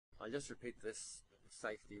I'll just repeat this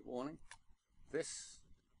safety warning. This,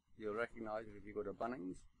 you'll recognize it if you go to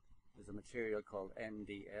Bunnings. There's a material called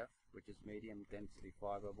MDF, which is medium density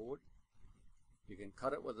fiberboard. You can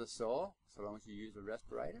cut it with a saw, so long as you use a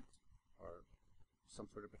respirator or some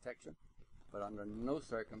sort of protection, but under no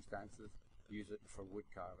circumstances use it for wood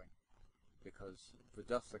carving, because the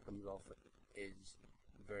dust that comes off it is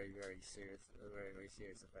very serious, a very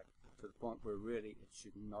serious effect, to the point where really it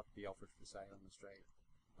should not be offered for sale in Australia.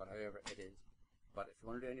 But however, it is. But if you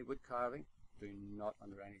want to do any wood carving, do not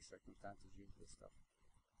under any circumstances use this stuff.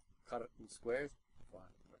 Cut it in squares,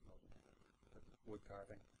 fine, but wood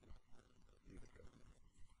carving, leave it go.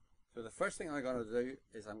 So the first thing I'm going to do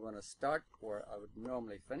is I'm going to start where I would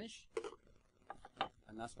normally finish,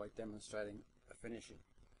 and that's by demonstrating a finishing.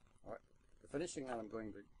 All right. The finishing that I'm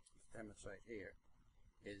going to demonstrate here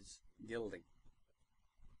is gilding.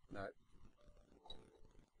 Now,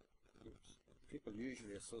 people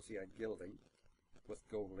usually associate gilding with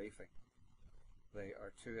gold leafing. They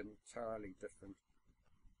are two entirely different.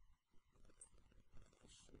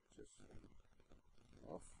 Just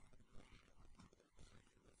off.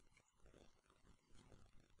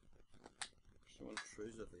 So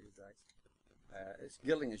intrusive these days.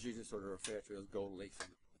 Gilding is usually sort of referred to as gold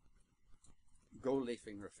leafing. Gold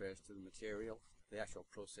leafing refers to the material. The actual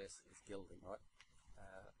process is gilding, right?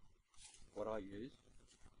 What I use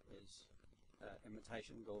is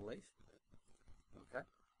imitation gold leaf. Okay,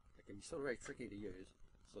 it can be so very tricky to use.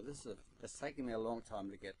 So it's taken me a long time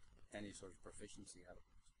to get any sort of proficiency at it,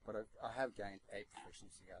 but I have gained a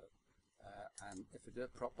proficiency at it. And if you do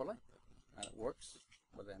it properly and it works,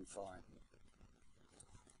 well then fine.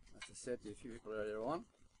 As I said to a few people earlier on,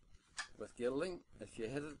 with gilding, if you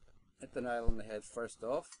hit the nail on the head first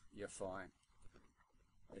off, you're fine.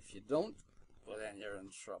 If you don't, well then you're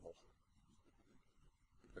in trouble,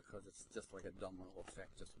 because it's just like a domino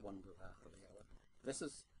effect, just one goes after the other. This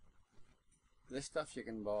stuff you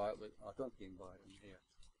can buy with, I don't think you can buy it in here.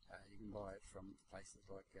 You can buy it from places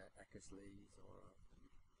like Eckersley's or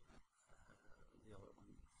the other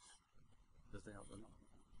one. There's the other one.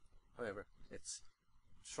 However,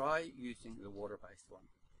 try using the water-based one.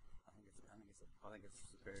 I think it's a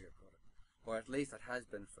superior product, or at least it has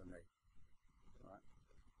been for me. Right?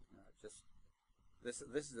 This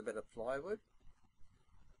is a bit of plywood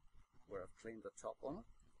where I've cleaned the top on it,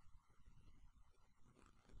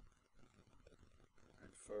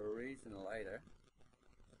 and for a reason later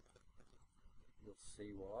you'll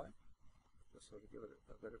see why. Just sort of give it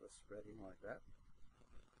a bit of a spreading like that.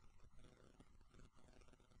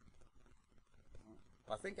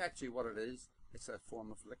 I think actually what it is, it's a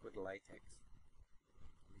form of liquid latex.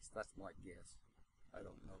 At least that's my guess. I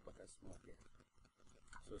don't know, but that's my guess.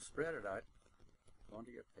 So spread it out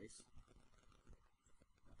onto your piece.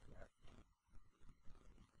 Like that.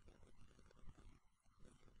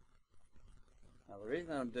 Now the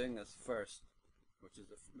reason I'm doing this first, which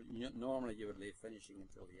is normally you would leave finishing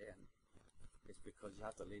until the end, is because you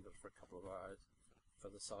have to leave it for a couple of hours for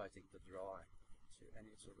the siding to dry to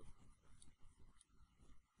any sort of.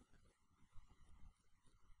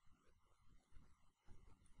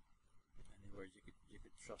 Anywhere you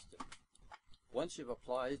could trust it. Once you've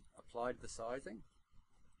applied the sizing,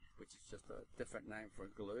 which is just a different name for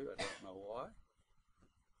glue, I don't know why,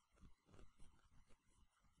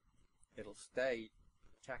 it'll stay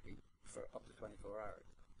tacky for up to 24 hours.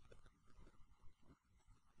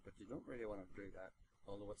 But you don't really want to do that,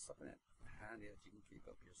 although it's something handy that you can keep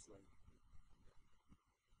up your sleeve.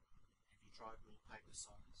 Have you tried wallpaper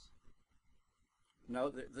size? No,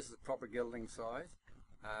 this is proper gilding size.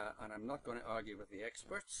 And I'm not going to argue with the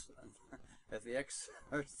experts. If the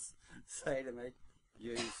experts say to me,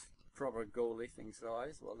 use proper gold leafing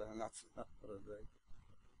size, well then that's not what I do.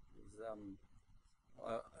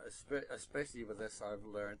 Especially with this, I've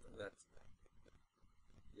learned that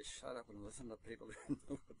you shut up and listen to people who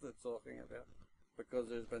know what they're talking about. Because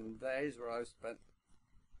there's been days where I've spent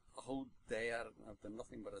a whole day at it and I've done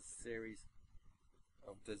nothing but a series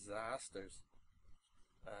of disasters.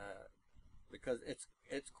 Because it's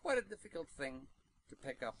quite a difficult thing to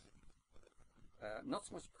pick up, not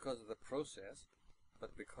so much because of the process,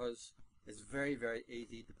 but because it's very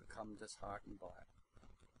easy to become disheartened by it.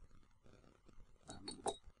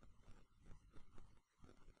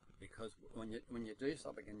 Because when you do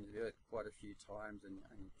something and you do it quite a few times and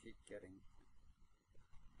you keep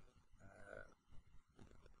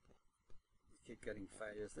getting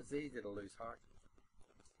failures, it's easy to lose heart.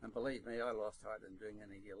 And believe me, I lost heart in doing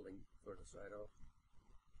any gilding sort of straight off.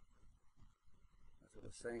 As I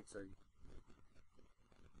was saying to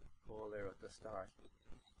Paul there at the start,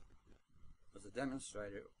 as a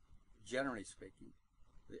demonstrator, generally speaking,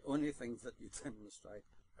 The only things that you demonstrate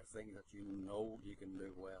are things that you know you can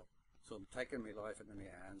do well. So I'm taking my life into my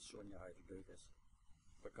hands, showing you how to do this.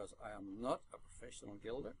 Because I am not a professional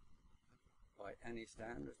gilder by any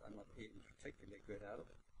standards. I'm not even particularly good at it,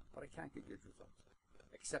 but I can't get good results.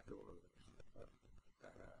 Acceptable results.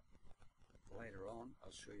 Later on,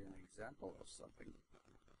 I'll show you an example of something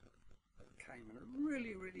that came in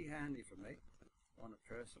really, really handy for me on a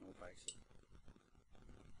personal basis.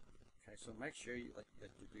 Okay, so make sure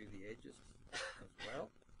that you do the edges as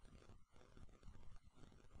well.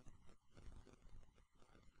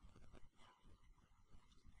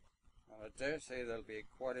 I dare say there'll be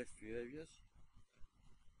quite a few of you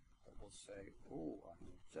that will say, oh, I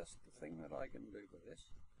know just the thing that I can do with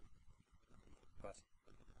this. But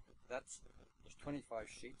there's 25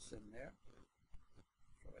 sheets in there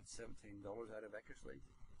for about $17 out of Eckersley,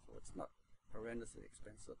 so it's not horrendously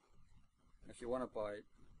expensive. And if you want to buy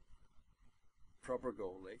proper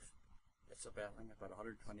gold leaf, it's about, I think, about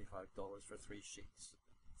 $125 for 3 sheets,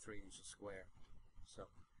 3 inches square. So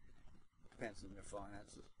depends on your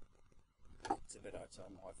finances. It's a bit outside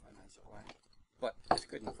my financial range, but it's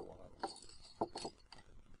good enough for what I want.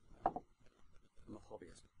 I'm a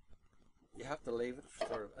hobbyist. You have to leave it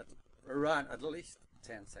sort of around at least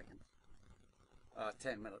 10 seconds,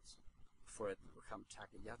 10 minutes for it to become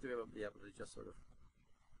tacky. You have to be able to just sort of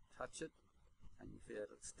touch it, and you feel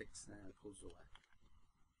it sticks and it pulls away.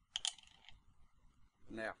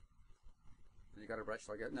 Now, you got a brush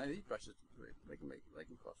like that. Now these brushes, they can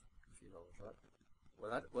cost a few dollars, right?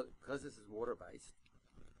 Well, because this is water based,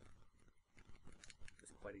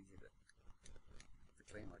 it's quite easy to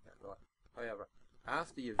clean like that, right? However,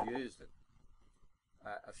 after you've used it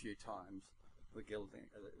a few times, the gilding,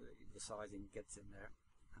 the sizing gets in there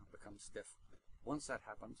and it becomes stiff. Once that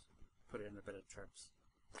happens, put in a bit of trips,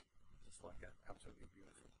 just like that. Absolutely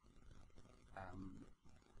beautiful.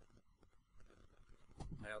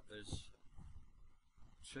 Now there's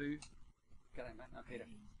two. G'day, mate. I'm Peter.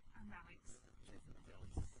 I'm Alex.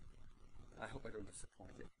 I hope I don't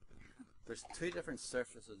disappoint you. There's 2 different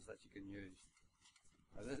surfaces that you can use.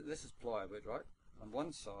 Now this is plywood, right? On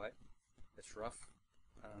one side, it's rough,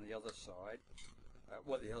 and on the other side,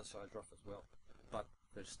 the other side is rough as well. But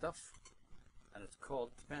there's stuff, and it's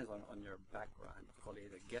called, depends on your background, it's called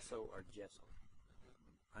either gesso or gesso.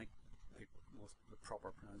 I think the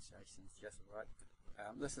proper pronunciation is gesso, right?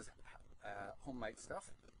 This is homemade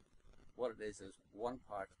stuff. What it is 1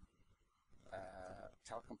 part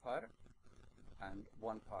talcum powder and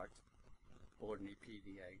 1 part ordinary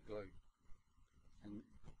PVA glue, and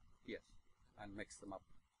yes, and mix them up.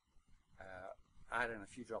 Add in a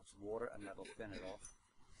few drops of water, and that'll thin it off.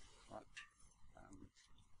 Right.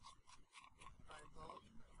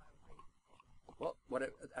 Well,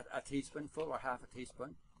 a teaspoonful or half a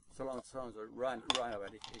teaspoon, so long as they're run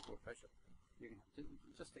about equal pressure. You can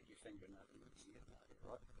just stick your finger in that and you can get that here,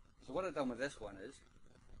 right? So what I've done with this one is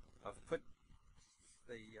I've put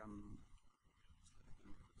the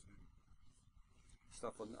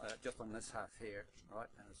stuff on just on this half here, right,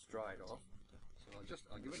 and it's dried off. So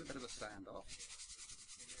I'll give it a bit of a sand off.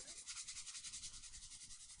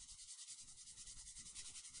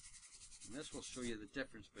 And this will show you the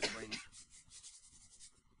difference between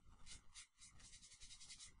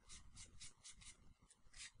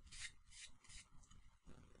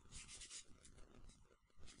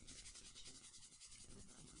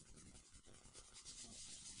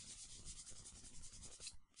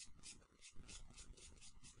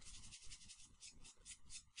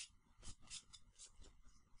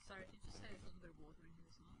Sorry, did you say a little bit of water in here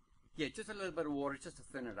as well? yeah, just a little bit of water just to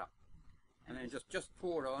thin it up. And then just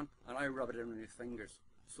pour it on, and I rub it in with my fingers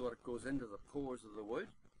so that it goes into the pores of the wood.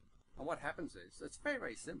 And what happens is, it's very,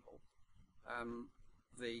 very simple.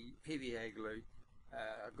 The PVA glue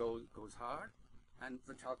goes hard, and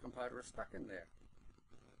the talcum powder is stuck in there.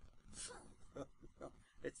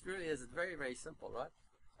 It really is. It's very, very simple, right?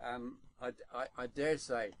 I dare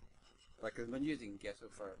say, like, I've been using gesso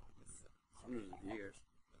for hundreds of years.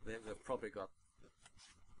 They've probably got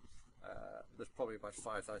there's probably about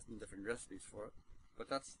 5,000 different recipes for it, but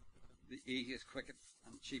that's the easiest, quickest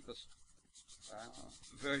and cheapest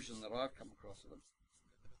version that I've come across of them.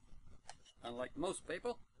 And like most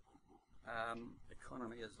people,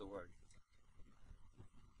 economy is the word.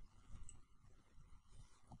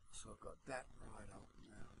 So I've got that right out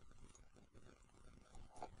now.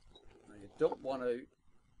 Now you don't want to,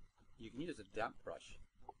 you can use a damp brush,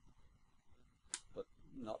 but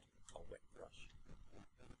not a wet brush.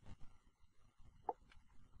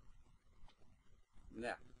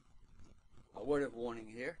 Now, a word of warning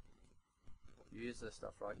here. You use this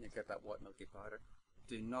stuff, right, and you get that white milky powder.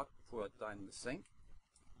 Do not pour it down the sink.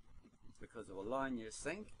 because it will line your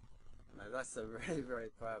sink. Now that's a very, very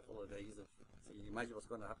powerful adhesive. So you imagine what's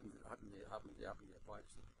going to happen to your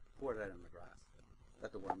pipes. Pour it out in the grass.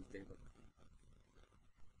 Let the worms deal with it.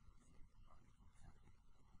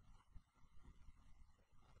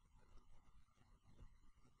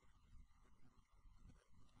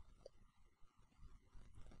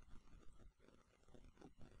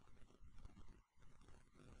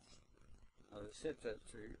 As I said to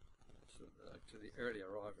the early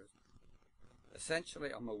arrivals,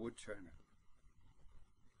 essentially I'm a wood turner.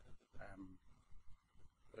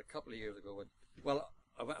 But a couple of years ago,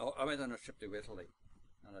 I went on a trip to Italy,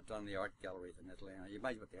 and I'd done the art galleries in Italy. And you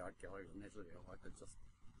imagine what the art galleries in Italy are like. They're just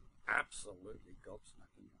absolutely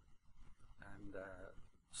gobsmacking. And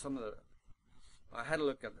I had a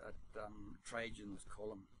look at Trajan's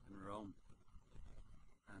column in Rome,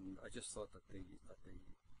 and I just thought that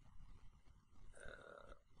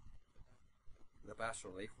the bas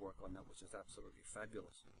relief work on that was just absolutely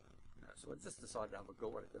fabulous. So I just decided to have a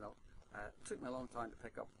go at it. It took me a long time to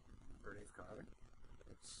pick up relief carving.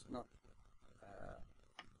 It's not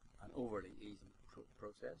an overly easy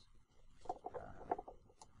process,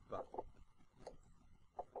 but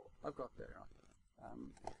I've got there.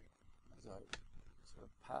 As I sort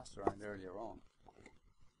of passed around earlier on,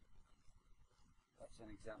 that's an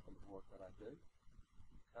example of the work that I do.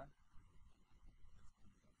 Okay.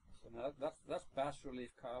 So now that's bas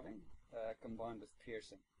relief carving combined with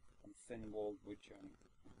piercing and thin-walled wood turning.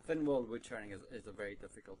 Thin-walled wood turning is a very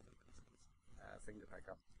difficult thing to pick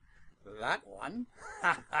up. That one,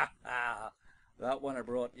 that one I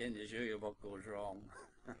brought in to show you what goes wrong.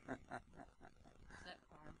 Is that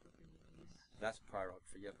pyrography you use? That's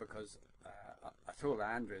pyrography, yeah, because I told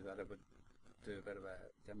Andrew that I would do a bit of a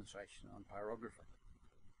demonstration on pyrography,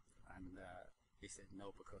 and he said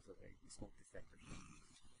no because of the smoke detector.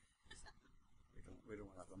 We don't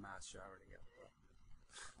want to have a mass shower together.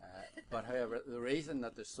 But however, the reason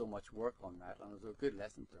that there's so much work on that, and it was a good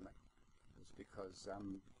lesson to me, is because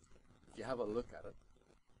if you have a look at it,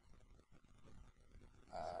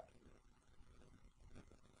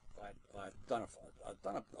 I've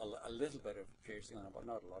done a little bit of piercing on it, but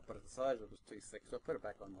not a lot. But the size of it was too thick, so I put it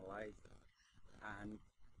back on the lathe, and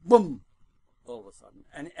boom! All of a sudden,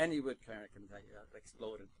 any wood turner can tell you that it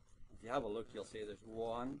exploded. If you have a look, you'll see there's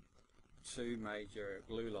two major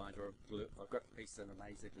glue lines, or glue. I've got the pieces and I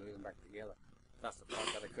managed to glue them back together. That's the part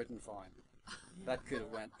that I couldn't find. That could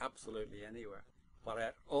have went absolutely anywhere. But I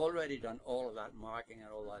had already done all of that marking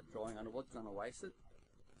and all that drawing, and I wasn't going to waste it.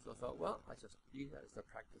 So I thought, well, I just use that as a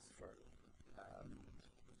practice for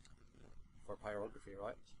pyrography,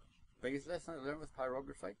 right? Biggest lesson I learned with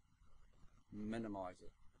pyrography: minimize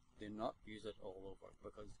it. Do not use it all over,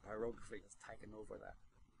 because pyrography has taken over that.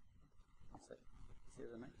 That's it. See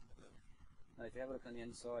what I mean? Now, if you have a look on the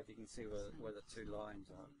inside, you can see where the two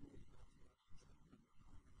lines are.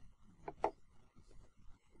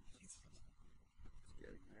 It's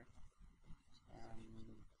getting there.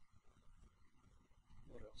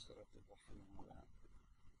 What else did I have to waffle on that?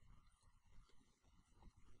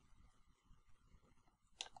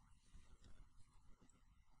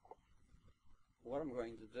 What I'm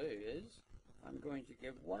going to do is, I'm going to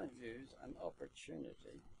give one of you an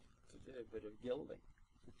opportunity to do a bit of gilding.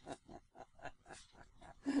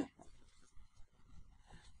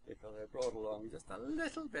 Because I brought along just a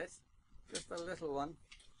little bit, just a little one,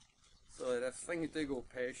 so that if things do go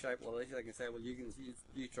pear-shaped, well, at least I can say, well,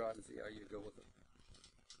 you try it and see how you go with it.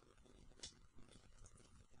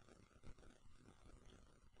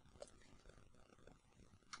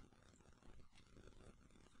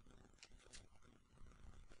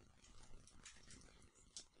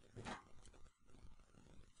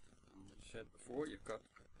 Said before, you've got,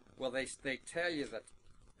 well, they tell you that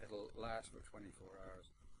it'll last for 24 hours.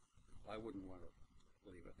 I wouldn't want to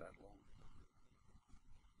leave it that long.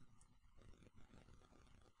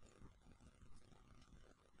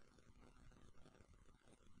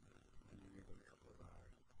 Maybe a couple of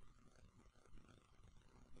hours.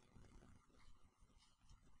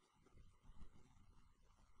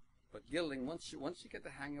 But gilding, once you get the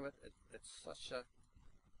hang of it, it's such a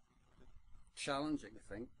challenging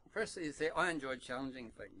thing. Firstly, you say, I enjoy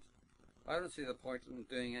challenging things. I don't see the point in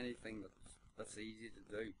doing anything that's easy to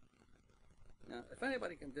do. Now, if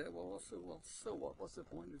anybody can do it, well, so what? What's the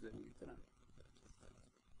point of doing it, you know?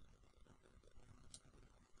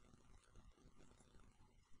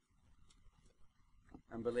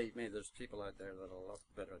 And believe me, there's people out there that are a lot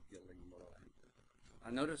better at gilding than what I am.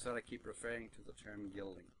 I notice that I keep referring to the term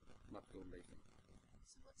gilding, not gold leafing.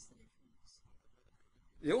 So what's the difference?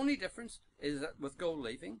 The only difference is that with gold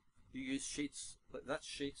leafing, you use sheets, that's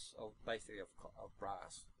sheets of basically of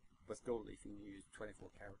brass, with gold leafing you use 24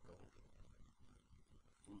 karat gold.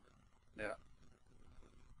 Now,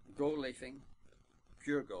 gold leafing,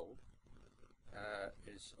 pure gold,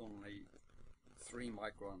 is only 3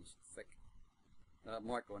 microns thick.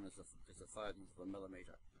 Micron is a thousandth of a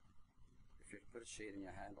millimeter. If you put a sheet in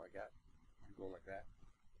your hand like that and go like that,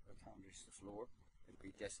 by the time it reaches the floor, it'd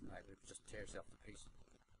be decimated. It just tears itself to pieces.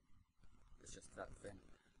 It's just that thin.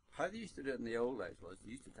 How they used to do it in the old days was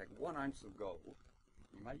they used to take 1 ounce of gold.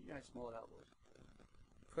 Imagine how small that was.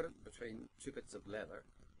 Put it between 2 bits of leather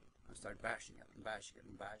and start bashing it and bashing it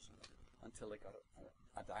and bashing it until they got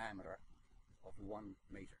a diameter of 1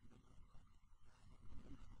 meter.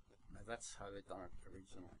 Now that's how they done it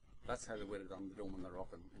originally. That's how they would have done the Dome on the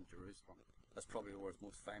Rock in Jerusalem. That's probably the world's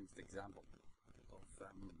most famous example of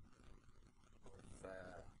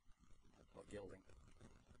gilding.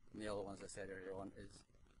 And the other ones I said earlier on is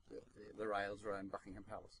the rails around Buckingham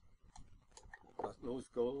Palace. Those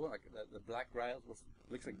gold, like the black rails,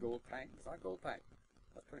 looks like gold paint. It's not gold paint.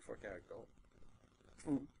 That's 24 karat gold.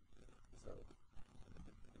 So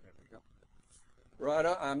there we go.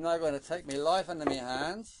 Righto, I'm now going to take my life into my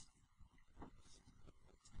hands.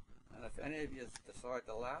 And if any of you decide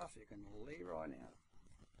to laugh, you can leave right now.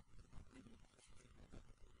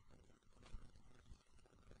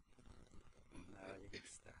 No, you can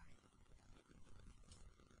stay.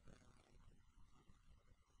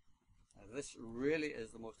 Now, this really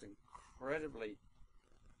is the most incredibly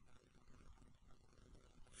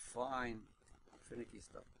fine, finicky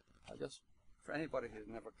stuff. For anybody who's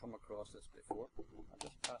never come across this before, I'll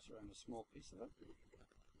just pass around a small piece of it.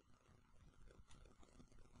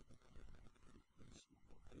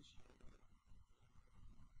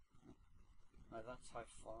 Now that's how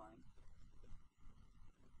fine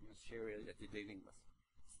the material that you're dealing with.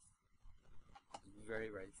 It's very,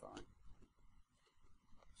 very fine.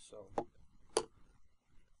 So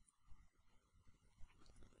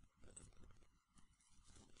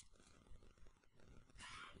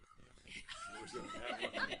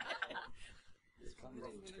it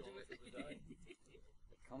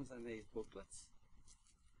comes in these booklets.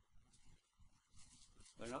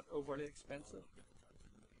 They're not overly expensive.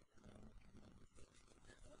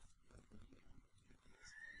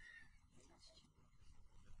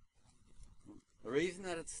 The reason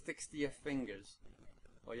that it sticks to your fingers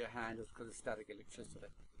or your hand is because of static electricity.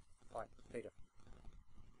 Hi, Peter.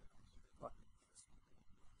 What?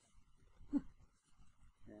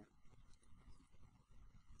 Yeah.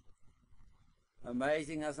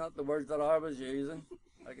 Amazing, that's not the words that I was using.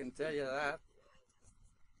 I can tell you that.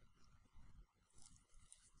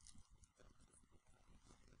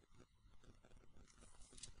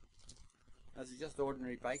 This is just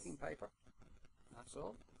ordinary baking paper. That's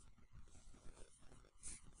all.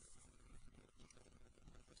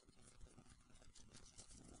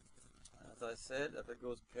 As I said, if it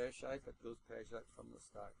goes pear-shaped, it goes pear-shaped from the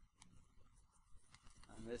start.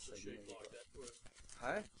 And this What's a sheet like that worth?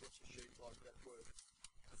 Huh? What's a sheet like that worth?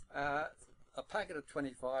 A packet of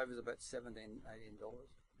 25 is about $17, $18.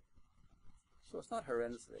 So it's not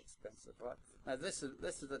horrendously expensive, right? Now this is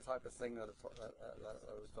the type of thing that I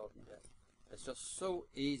was talking about. It's just so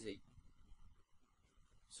easy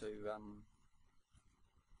to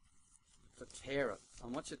tear it,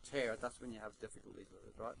 and once you tear it, that's when you have difficulties with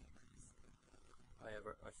it, right?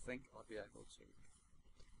 However, I think I'll be able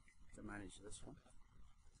to manage this one.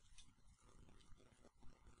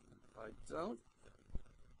 If I don't,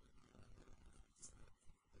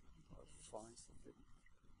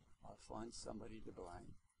 I'll find somebody to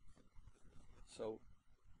blame. So,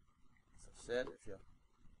 as I said, if you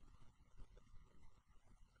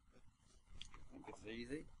think it's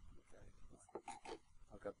easy, okay,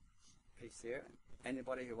 I've got a piece here.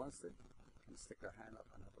 Anybody who wants to can stick their hand up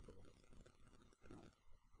and have a go.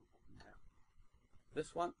 Now,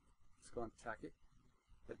 this one is going to tack it.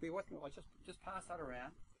 It'd be working. Well, just pass that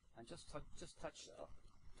around and just touch it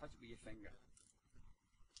with your finger.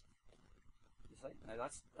 You see? Now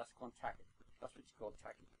that's going to tack it. That's what you call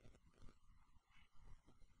tacking.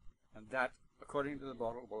 And that, according to the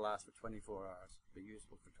bottle, will last for 24 hours. Be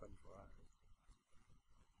useful for 24 hours.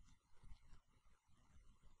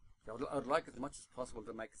 So I would like as much as possible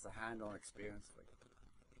to make this a hand-on experience for you.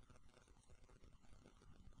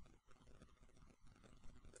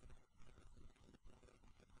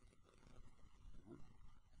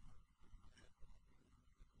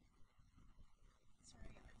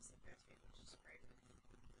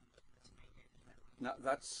 No,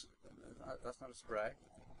 that's not a spray.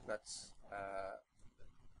 That's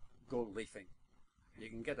gold leafing. You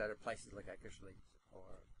can get that at places like Eckersley's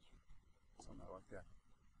or somewhere like that.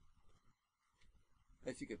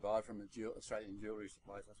 If you could buy it from a Australian jewellery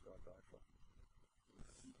supplies, that's what I'd buy it from.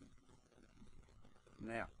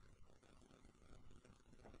 Now,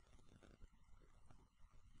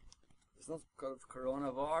 it's not because of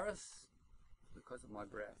coronavirus, it's because of my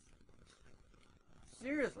breath.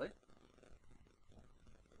 Seriously?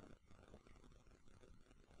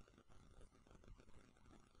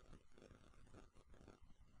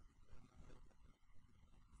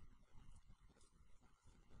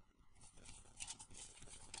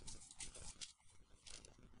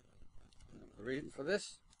 The reason for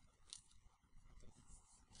this,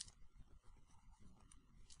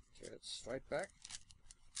 get it straight back.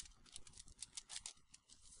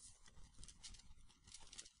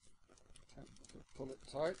 Pull it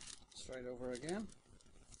tight, straight over again.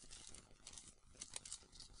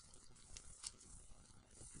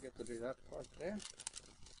 Forget to do that part there.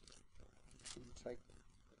 And take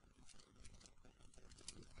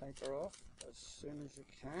the paper off as soon as you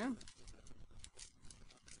can.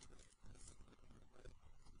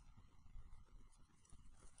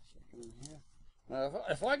 Here. Now,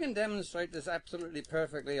 if I can demonstrate this absolutely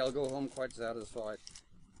perfectly, I'll go home quite satisfied.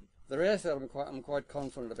 The rest of it I'm quite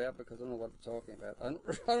confident about because I know what I'm talking about. I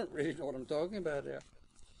don't really know what I'm talking about here.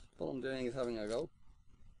 All I'm doing is having a go.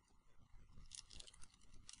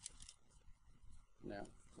 Now,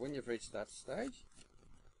 when you've reached that stage,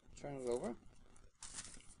 turn it over.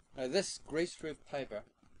 Now, this grease-proof paper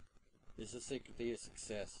is the secret to your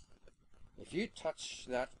success. If you touch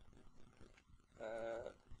that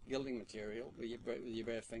gilding material with your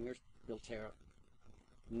bare fingers, you'll tear it.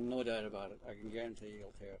 No doubt about it. I can guarantee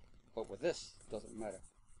you'll tear it. But with this, it doesn't matter.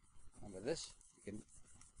 And with this, you can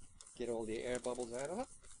get all the air bubbles out of it.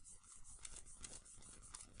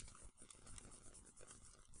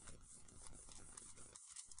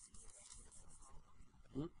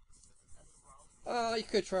 You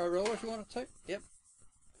could try a roller if you wanted to. Yep.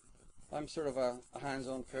 I'm sort of a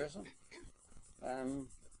hands-on person.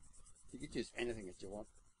 You could use anything that you want.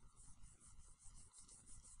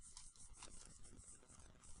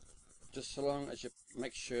 Just so long as you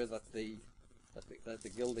make sure that the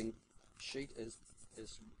gilding sheet is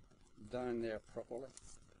down there properly.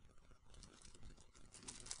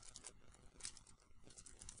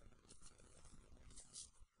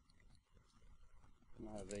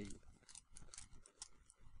 Now the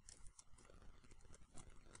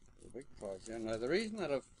big prize here. Now the reason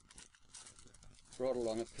that I've brought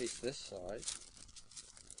along a piece this size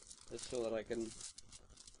is so that I can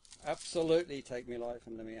absolutely take my life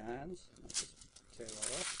into my hands. I'll just tear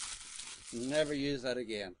that off. Never use that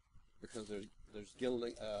again because there's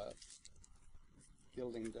gilding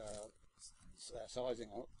sizing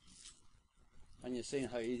on it, and you've seen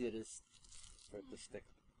how easy it is for it to stick.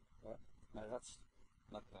 Right? Now that's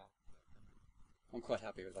not bad. I'm quite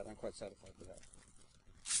happy with that. I'm quite satisfied with that.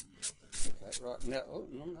 Okay, right now. Oh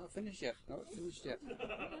no, not finished yet. Not finished yet.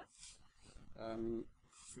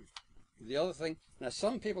 The other thing, now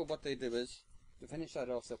some people what they do is, to finish that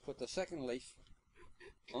off, they'll put the second leaf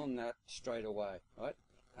on that straight away, right?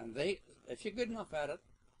 And if you're good enough at it,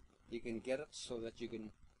 you can get it so that you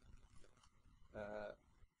can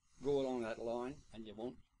go along that line and you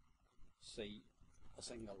won't see a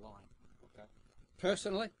single line, okay?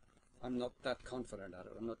 Personally, I'm not that confident at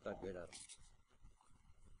it, I'm not that good at it.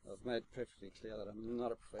 I've made perfectly clear that I'm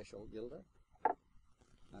not a professional gilder,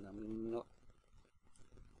 and I'm not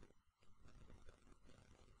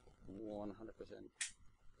 100%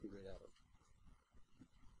 good at it.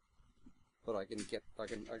 But I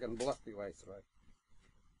can bluff my way through.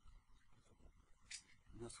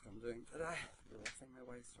 And that's what I'm doing today, bluffing my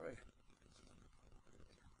way through.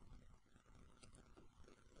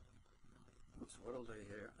 So what I'll do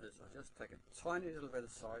here is I'll just take a tiny little bit of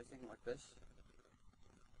sizing like this.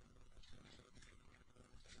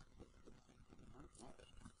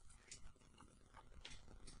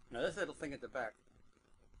 Now this little thing at the back,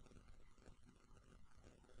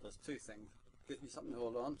 there's two things. It gives me something to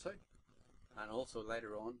hold on to, and also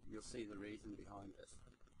later on you'll see the reason behind this.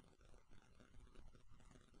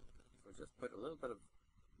 So just put a little bit of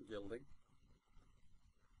gilding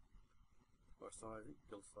or sizing,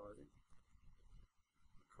 gilt sizing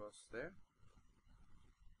across there.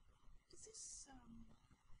 Does this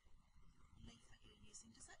leaf that you're using,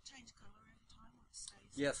 does that change colour over time or it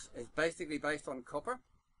stays? Yes, it's basically based on copper.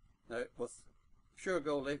 Now with pure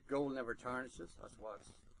gold leaf, gold never tarnishes, that's why it's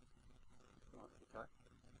okay.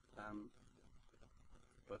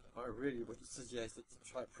 But I really would suggest that you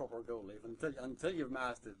try proper gold leaf until you've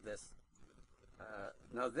mastered this.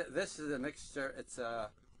 Now this is a mixture. It's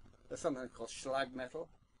something called slag metal,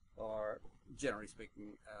 or generally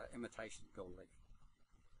speaking, imitation gold leaf.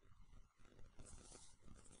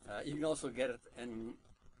 You can also get it in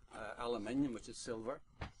aluminium, which is silver,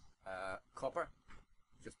 copper,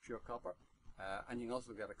 just pure copper, and you can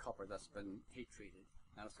also get a copper that's been heat treated,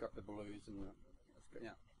 and it's got the blues and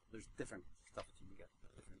yeah, there's different stuff that you can get.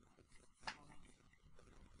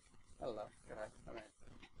 Hello, g'day. All right.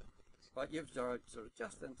 But you've arrived sort of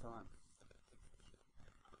just in time.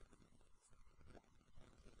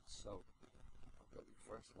 So I've got the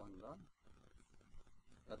first one done.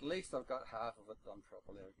 At least I've got half of it done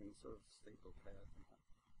properly. I can sort of sleep okay at the moment.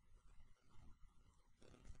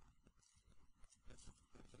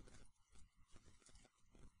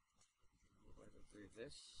 We're going to do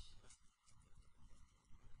this.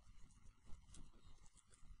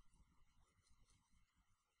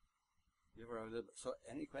 You ever have a little bit, so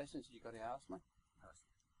any questions you got to ask me? Ask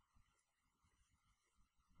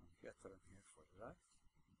me. Get what I'm here for today.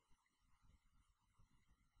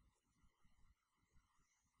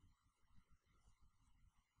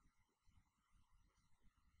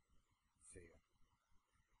 Fear.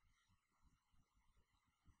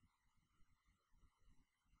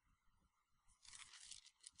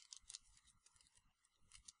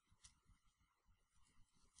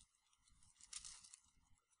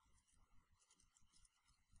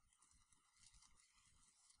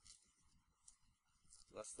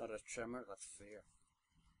 That's not a trimmer, that's fear.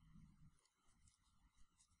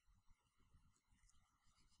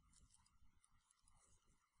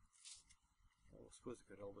 Well, I suppose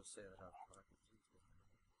I could always say that out loud.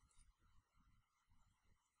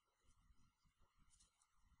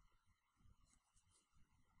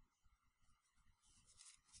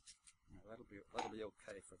 Now that'll be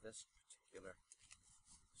okay for this particular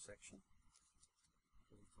section.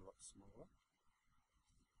 It's a lot smaller.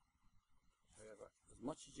 However, as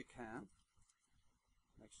much as you can,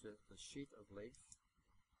 make sure the sheet of leaf is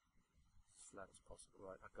as flat as possible.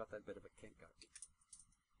 Right, I've got that bit of a kink out.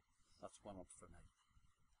 That's one up for me.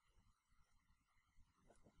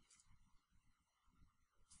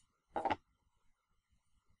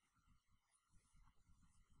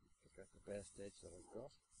 Pick out the best edge that I've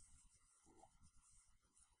got.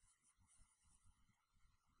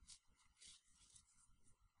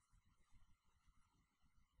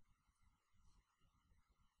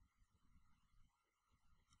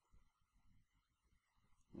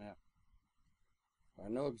 Now, I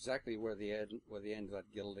know exactly where the end of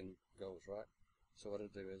that gilding goes, right? So what I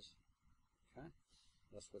do is, okay,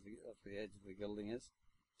 that's where the edge of the gilding is.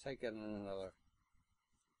 Take it in another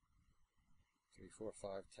 3, 4,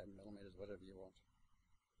 5, 10 millimeters, whatever you want.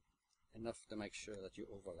 Enough to make sure that you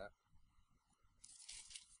overlap.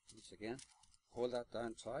 Once again, hold that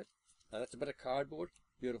down tight. Now that's a bit of cardboard,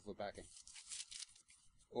 beautiful backing.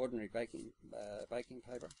 Ordinary baking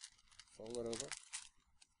paper. Fold it over.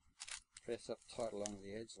 Press up tight along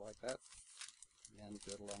the edge like that, and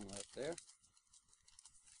do it along right there.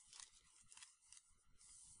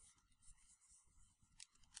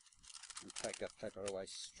 And take that paper away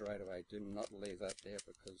straight away. Do not leave that there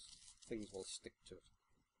because things will stick to it.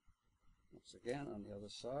 Once again, on the other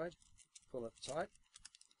side, pull it tight,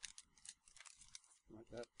 like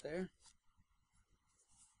that there.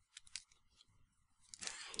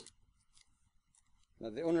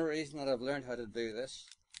 Now the only reason that I've learned how to do this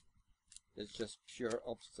is just pure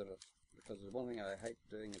obstinate, because the one thing I hate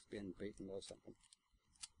doing is being beaten by something.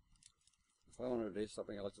 If I want to do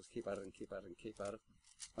something, I'll just keep at it and keep at it and keep at it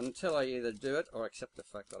until I either do it or accept the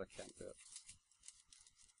fact that I can't do it.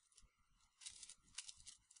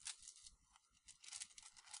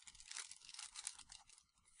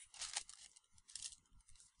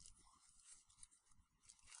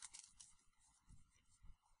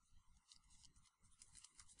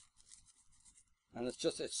 And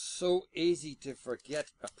it's so easy to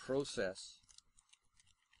forget a process.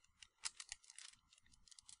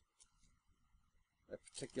 A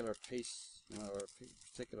particular piece, you know, or a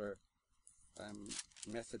particular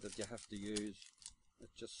method that you have to use.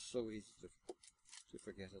 It's just so easy to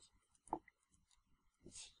forget it.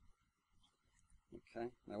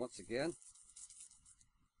 Okay, now once again,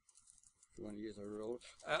 if you want to use a roller,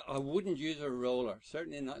 I wouldn't use a roller.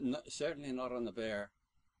 Certainly not on the bare.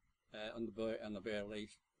 On the bare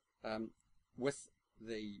leaf, with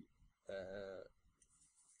the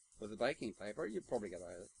baking paper, you'd probably get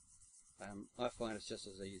out of it. I find it's just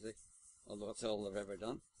as easy, although it's all I've ever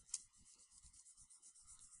done.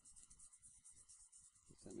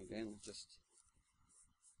 Then again, just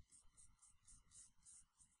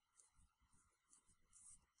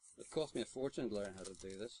it cost me a fortune to learn how to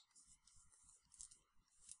do this.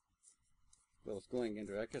 Well, it's going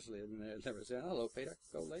into accuracy and they're never saying, "Hello, Peter,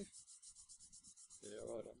 go leaf." Yeah,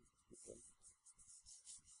 right on. Okay.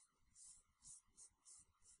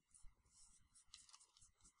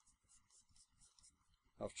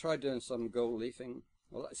 I've tried doing some gold leafing.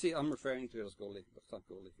 Well, see, I'm referring to it as gold leafing, but it's not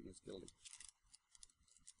gold leafing, it's gilding.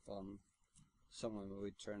 On some of my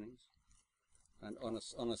wood turnings. And on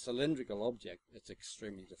a cylindrical object, it's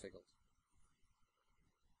extremely difficult.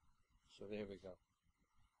 So there we go.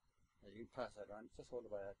 Now you can pass that around, just hold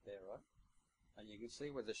it by that there, right? And you can see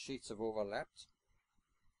where the sheets have overlapped.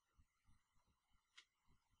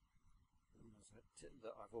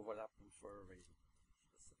 I've overlapped them for a reason,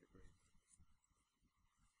 specific reason.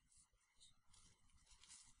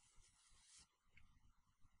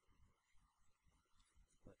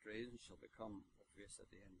 That reason shall become obvious at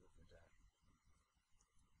the end of the day.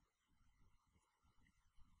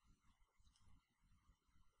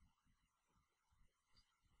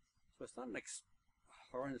 So it's not an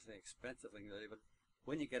horrendously expensive thing really, but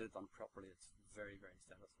when you get it done properly, it's very, very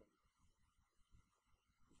satisfying.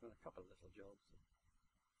 There's been a couple of little jobs.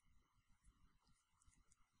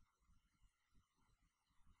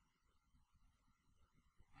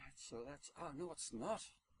 Right, so that's, oh no it's not.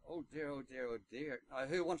 Oh dear, oh dear, oh dear. Now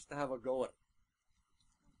who wants to have a go at it?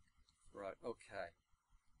 Right, okay.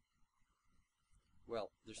 Well,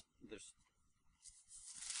 there's this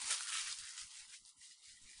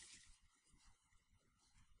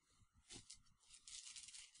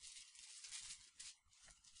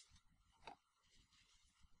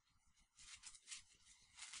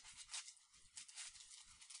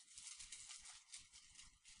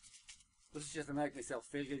is just to make myself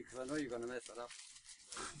feel good because I know you're going to mess it up.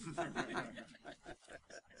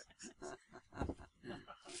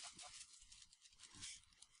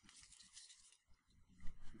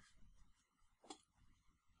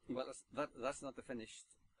 Well, that's not the finished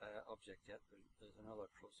object yet. There's another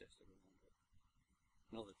process to go on.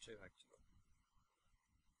 Another two actually.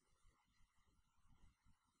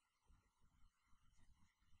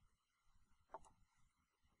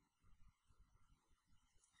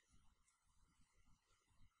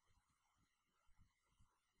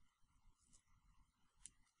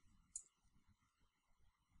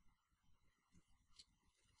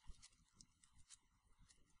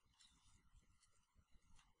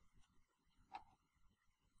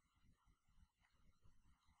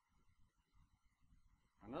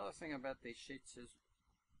 Another thing about these sheets is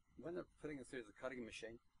when they're putting it through the cutting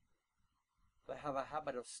machine, they have a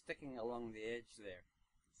habit of sticking along the edge there,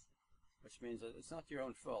 which means that it's not your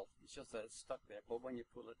own fault, it's just that it's stuck there, but when you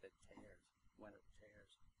pull it, it tears. When it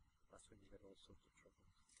tears, that's when you get all sorts of trouble.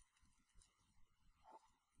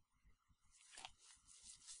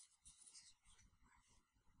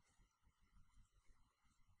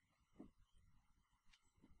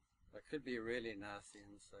 That could be really nasty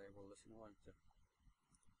and say, well listen, I want to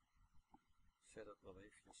set up the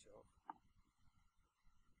leaf yourself,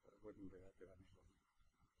 but it wouldn't do that to anybody.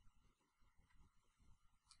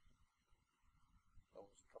 Oh,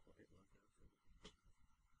 there's a couple of people like that too.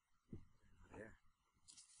 There.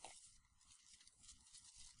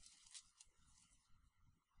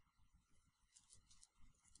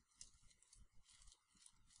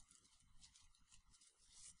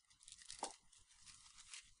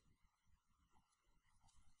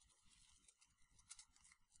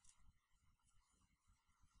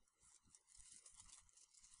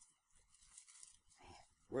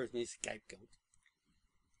 Where's my scapegoat?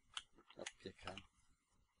 Up you can.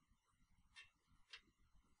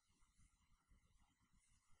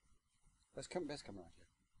 Let's come around here.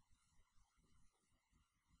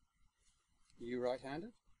 You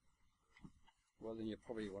right-handed? Well then you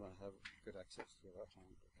probably want to have good access to your right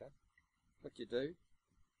hand, okay? What you do,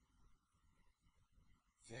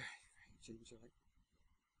 very, very gingerly,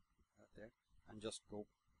 out there, and just go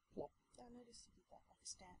plop. I noticed you did that like a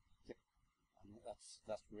stamp. Yep. And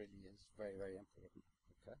that really is very, very important.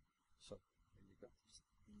 Okay, so there you go. Just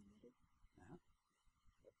in the middle. Yep.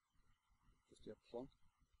 Just do a plonk.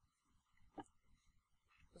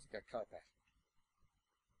 Just go cut back.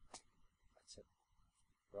 That's it.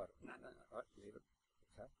 Right. No. Right. Leave it.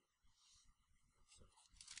 Okay. So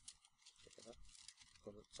pick it up.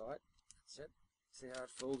 Put it tight. That's it. See how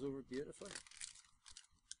it folds over beautifully.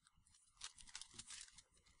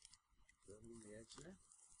 Go along the edge there.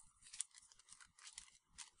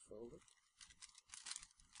 Fold it,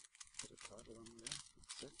 put it tight along there.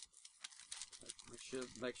 That's it.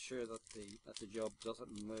 Make sure that the job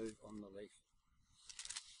doesn't move on the leaf.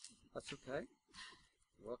 That's okay.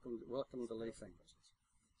 Welcome to leafing.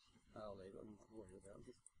 I'll leave it. I'm not worried about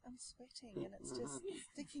it. I'm sweating and it's just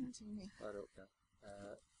sticking to me. Right, okay.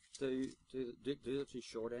 Do the two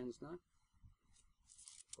short ends now.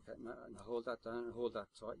 Okay, now hold that down and hold that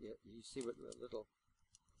tight. You see what the little,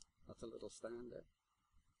 that's a little stand there.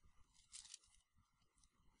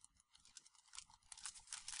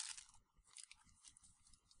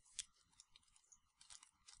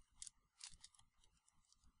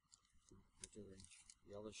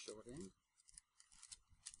 the other short end.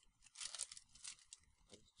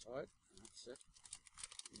 Put it tight, that's it.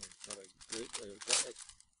 You've got a good, you've got it.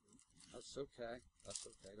 That's okay,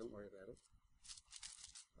 don't worry about it.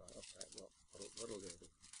 Right, okay, well, what'll do?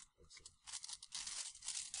 Let's see.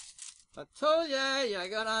 I told ya, you're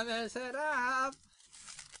gonna mess it up!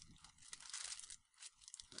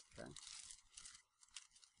 Okay.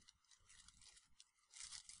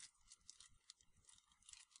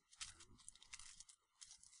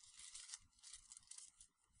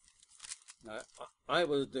 Now, I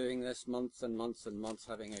was doing this months and months and months,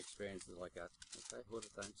 having experiences like that. Okay, hold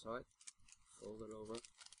it down tight, fold it over.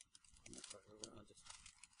 I'll just,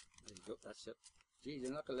 there you go, that's it. Gee,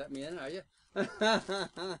 you're not going to let me in, are you?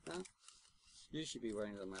 You should be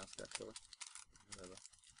wearing the mask, actually. Whatever.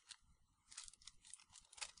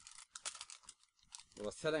 Well, I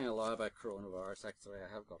was telling a lie about coronavirus. Actually, I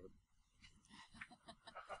have got it.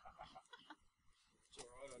 It's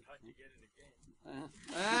alright, I'd hate to get it again.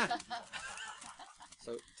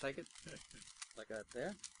 So take it like that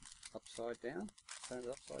there, upside down, turn it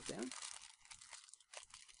upside down,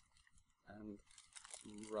 and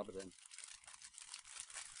rub it in.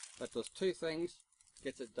 That does two things: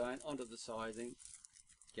 gets it down onto the sizing,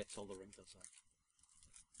 gets all the wrinkles out,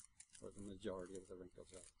 or the majority of the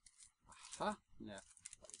wrinkles out. Aha! Now,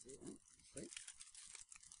 see?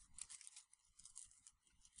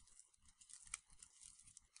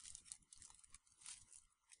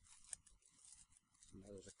 Now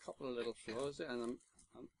there's a couple of little flaws there, and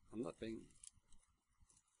I'm not being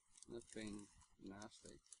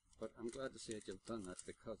nasty, but I'm glad to see that you've done that,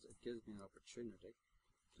 because it gives me an opportunity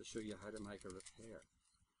to show you how to make a repair.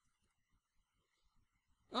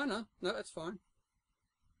 Oh no, it's fine.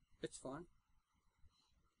 It's fine.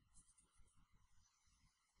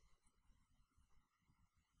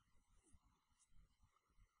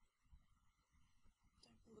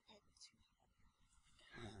 Don't pull the paper too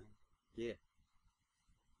hard. Yeah.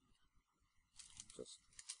 Just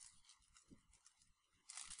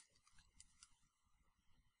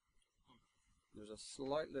there's a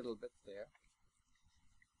slight little bit there.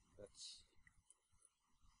 That's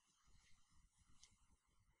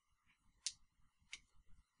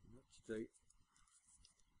there's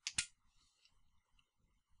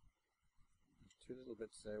two little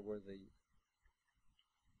bits there where it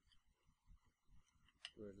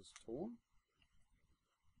is torn.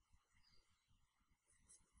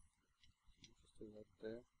 Just do that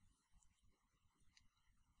there.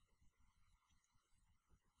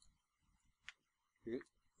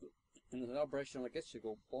 In an operation like this, you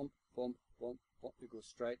go bump, bump, bump, bump. You go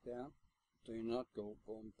straight down. Do not go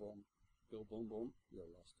boom, boom. Go boom, boom. You're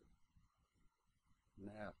lost it.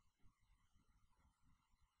 Now,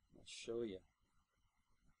 I'll show you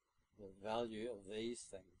the value of these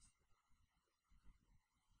things.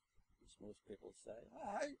 As most people say,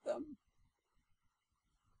 I hate them.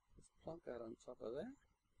 Just plonk that on top of there.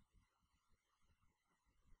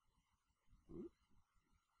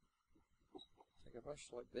 Take a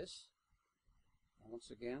brush like this. And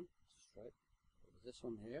once again, straight over this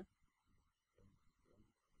one here.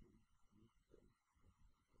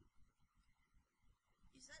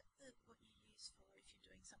 Is that what you use for if you're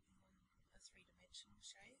doing something on a three-dimensional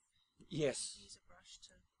shape? Yes. You use a brush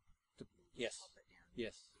to yes. pop it down?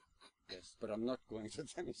 Yes. Yes. But I'm not going to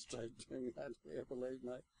demonstrate doing that here, believe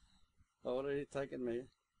me. I've already taken my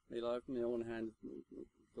life in my own hand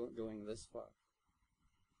going this far.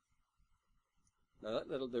 Now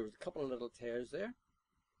there was a couple of little tears there,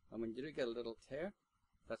 and when you do get a little tear,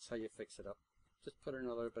 that's how you fix it up. Just put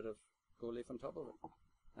another bit of gold leaf on top of it,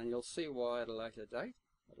 and you'll see why at a later date,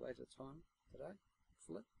 at a later time today,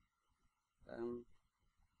 hopefully.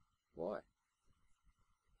 Why?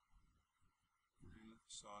 You let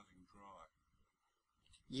the sizing dry.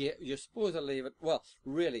 Yeah, you're supposed to leave it. Well,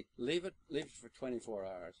 really, leave it for 24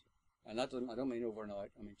 hours, and that doesn't. I don't mean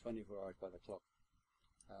overnight. I mean 24 hours by the clock.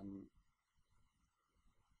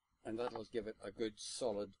 And that'll give it a good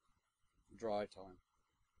solid dry time.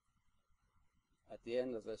 At the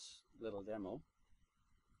end of this little demo,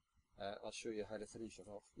 I'll show you how to finish it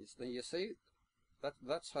off. You see,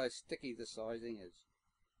 that's how sticky the sizing is.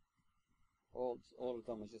 All it's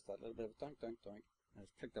done was just that little bit of doink, doink, doink, and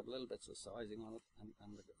it's picked up little bits of sizing on it,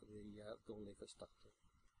 and the gold leaf is stuck to it.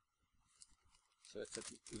 So it's a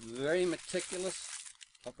very meticulous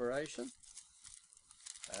operation,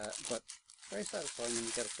 but very satisfying when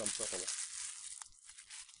you get it done properly.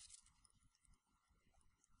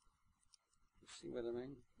 You see what I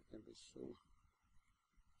mean?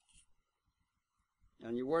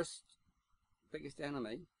 And your biggest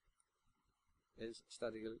enemy is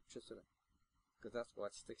static electricity, because that's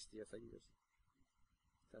what sticks to your fingers.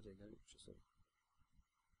 Steady electricity.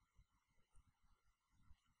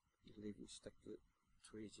 It'll even stick to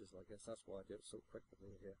tweezers like this. That's why I do it so quick with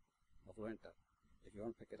it here. I've learned that. If you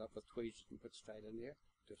want to pick it up with tweezers and put it straight in there,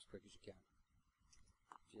 do it as quick as you can.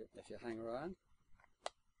 If you hang around,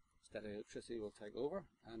 steady electricity will take over,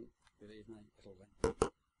 and believe me, it'll win.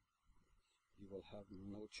 You will have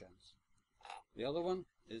no chance. The other one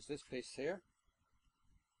is this piece here.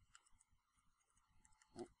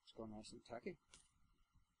 Oh, it's gone nice and tacky.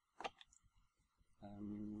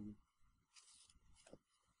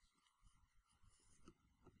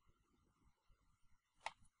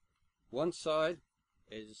 One side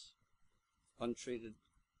is untreated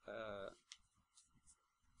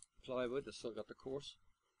plywood that's still got the coarse.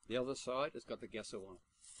 The other side has got the gesso on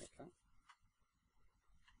it. Okay.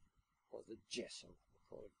 Or the gesso.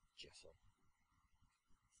 We'll call it gesso.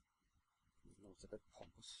 Even though it's a bit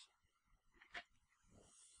pompous.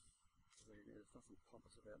 There's nothing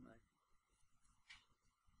pompous about me.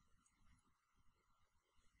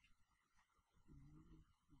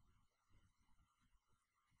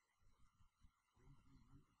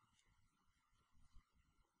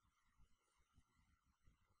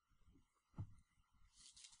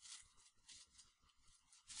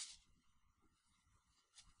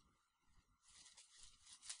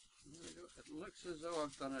 It looks as though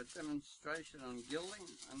I've done a demonstration on gilding,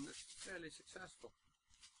 and it's fairly successful.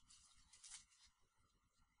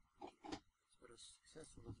 But as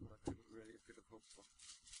successful as what I could have hoped for.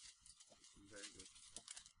 Very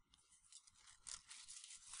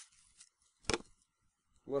good.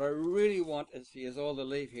 What I really want is for you all to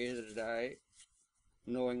leave here today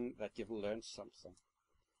knowing that you've learned something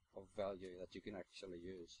of value that you can actually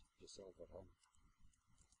use yourself at home.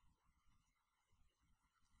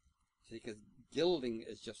 Because gilding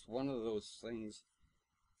is just one of those things.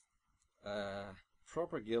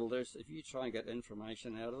 Proper gilders, if you try and get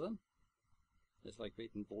information out of them, it's like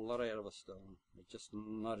beating blood out of a stone. They're just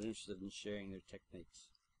not interested in sharing their techniques.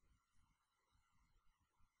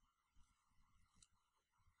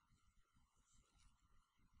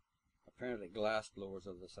 Apparently glass blowers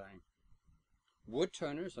are the same. Wood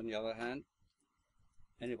turners, on the other hand,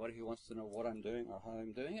 anybody who wants to know what I'm doing or how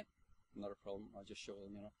I'm doing it, not a problem. I'll just show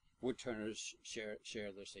them, you know. Wood turners share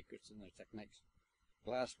their secrets and their techniques.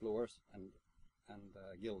 Glass blowers and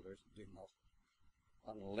gilders do not,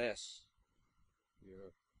 unless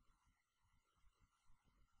you're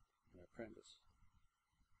an apprentice.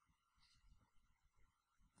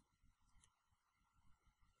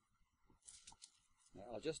 Now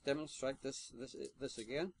I'll just demonstrate this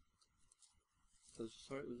again. So,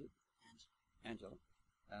 sorry, was it Angela?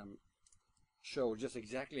 Show just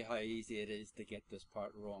exactly how easy it is to get this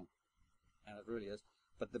part wrong, and it really is.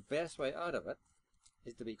 But the best way out of it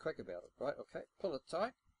is to be quick about it, right? Okay, pull it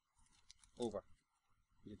tight, over,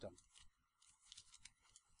 you're done.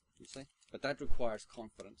 You see? But that requires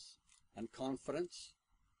confidence, and confidence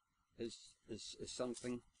is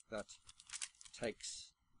something that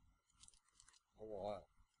takes a while.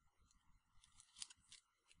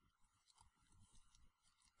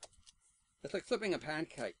 It's like flipping a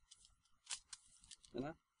pancake. You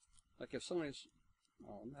know, like if somebody's,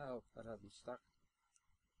 oh no, that hasn't stuck.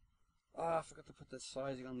 Oh, I forgot to put the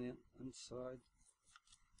sizing on the inside.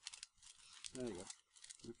 There you go.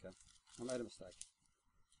 Okay, I made a mistake.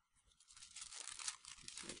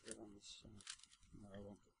 Let's get it on this side. No, I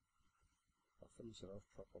won't. I'll finish it off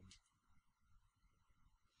properly.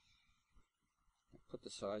 I'll put the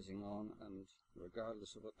sizing on, and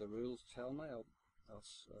regardless of what the rules tell me, I'll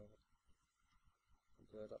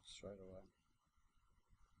do it up straight away.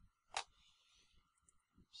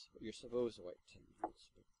 You're supposed to wait 10 minutes,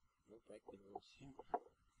 but we'll break the rules here.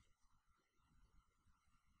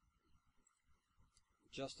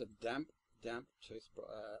 Just a damp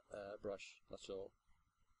brush, that's all.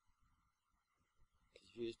 Because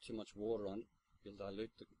if you use too much water on it, you'll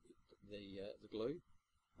dilute the glue,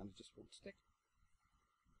 and it just won't stick,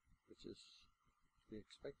 which is to be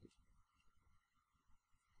expected.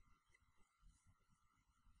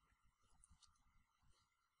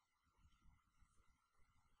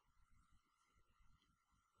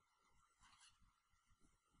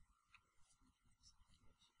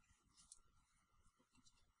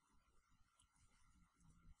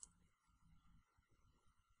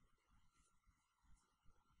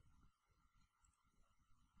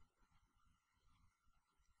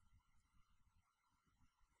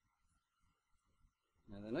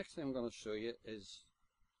 Now the next thing I'm going to show you is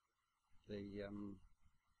the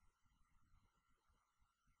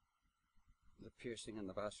piercing in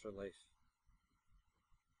the bas relief.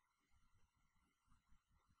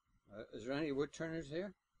 Is there any wood turners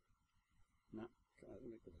here? No.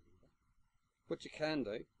 What you can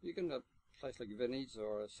do, you can a place like Vinnie's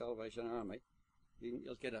or a Salvation Army,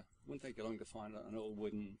 you'll get won't take you long to find an old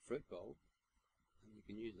wooden fruit bowl, and you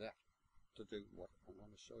can use that to do what I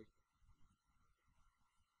want to show you.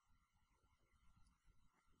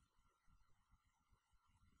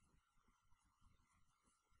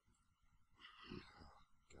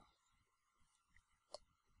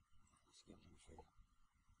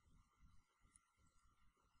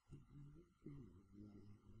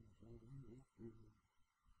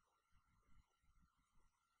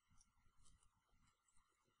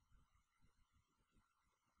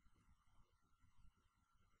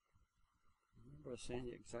 Remember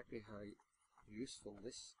saying exactly how useful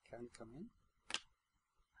this can come in?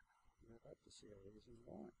 You're about to see a reason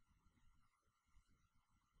why.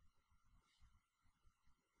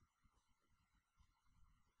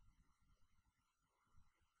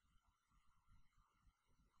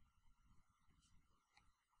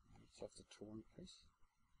 It's off the torn piece.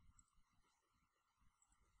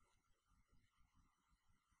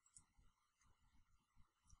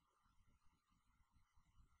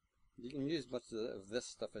 You can use much of this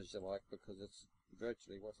stuff as you like because it's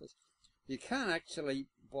virtually worthless. You can actually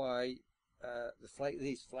buy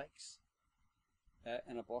these flakes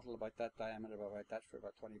in a bottle about that diameter, about that, for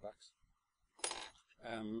about $20.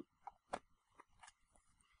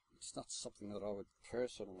 It's not something that I would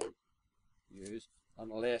personally use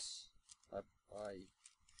unless I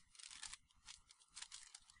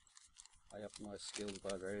up my skills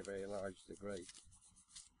by a very, very large degree.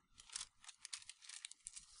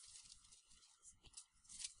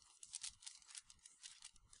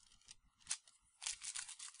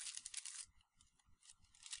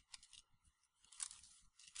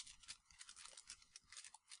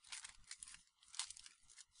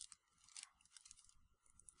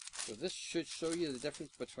 So this should show you the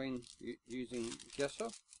difference between using gesso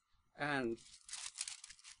and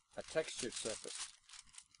a textured surface.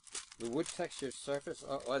 The wood textured surface,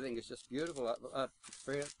 I think, is just beautiful. I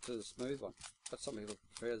prefer it to the smooth one, but some people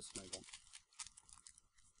prefer the smooth one.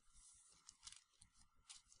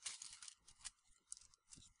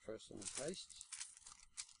 Just personal taste.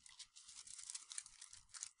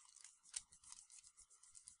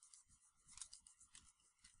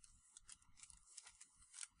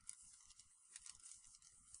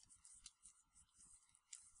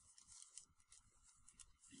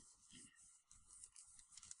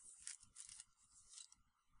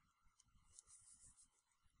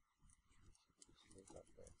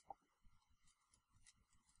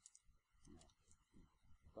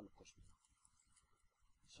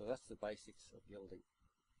 So that's the basics of gilding.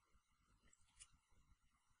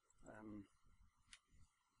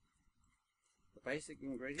 The basic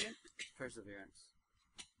ingredient, perseverance.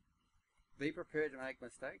 Be prepared to make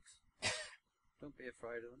mistakes. Don't be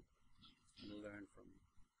afraid of them, and learn from them.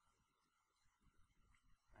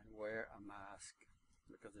 And wear a mask,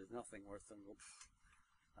 because there's nothing worse than, and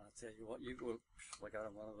I'll tell you what, you go like out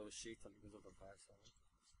of one of those sheets and it goes up a backside.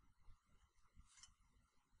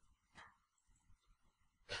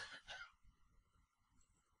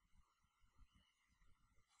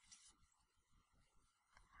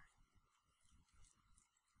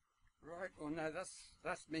 Right, well now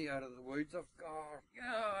that's me out of the woods. I've got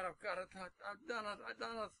it, I've done it.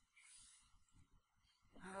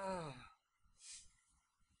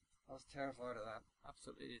 I was terrified of that,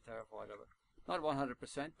 absolutely terrified of it. Not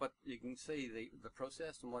 100%, but you can see the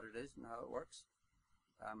process and what it is and how it works.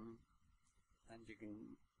 And you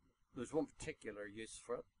can, there's one particular use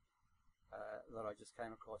for it that I just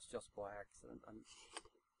came across just by accident, and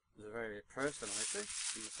it was a very personal issue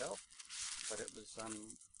to myself, but it was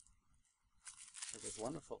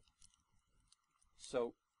wonderful.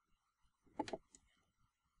 So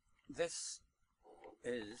this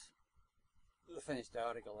is the finished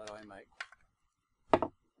article that I make.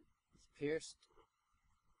 It's pierced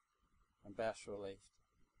and bas reliefed,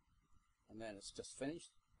 and then it's just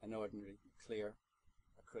finished. An ordinary clear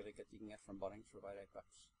acrylic that you can get from Bunnings for about $8.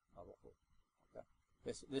 Okay.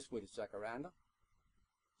 This wood is jacaranda.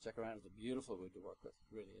 Jacaranda is a beautiful wood to work with,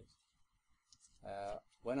 it really is.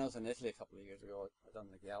 When I was in Italy a couple of years ago, I done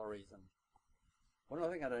the galleries, and one of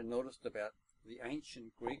the things that I noticed about the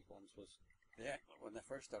ancient Greek ones was when they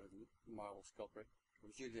first started marble sculpture, it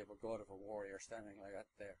was usually of a god of a warrior standing like that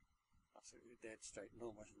there, absolutely dead straight,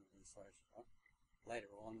 no motion in his face.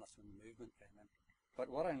 Later on, that's when the movement came in.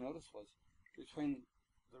 But what I noticed was between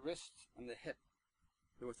the wrist and the hip,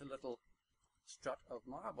 there was a little strut of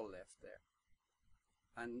marble left there.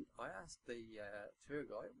 And I asked the tour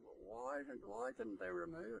guide, why didn't they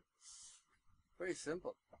remove it? Very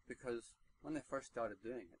simple, because when they first started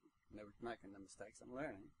doing it, never making the mistakes I'm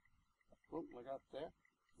learning. Look out there.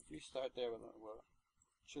 If you start there with a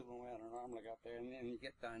chiseling out an arm like out there, and then you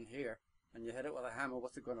get down here and you hit it with a hammer,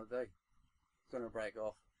 what's it going to do? It's going to break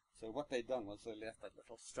off. So what they done was they left that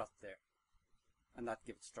little strut there, and that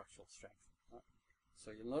gives structural strength. Right?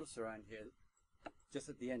 So you'll notice around here, just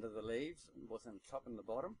at the end of the leaves, both in the top and the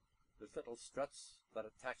bottom, there's little struts that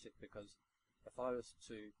attach it, because if I was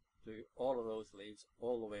to do all of those leaves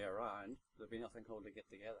all the way around, there'd be nothing holding it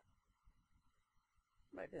together.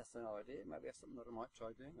 Maybe that's an idea. Maybe that's something that I might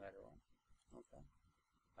try doing later on. Okay.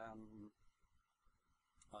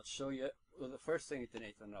 I'll show you. Well, the first thing you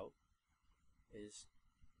need to know is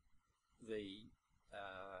the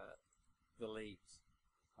leaves.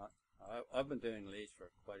 I've been doing leaves for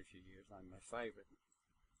quite a few years now. My favourite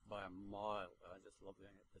by a mile. I just love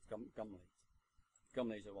doing it. It's gum leaves. Gum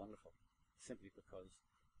leaves are wonderful, simply because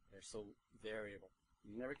they're so variable.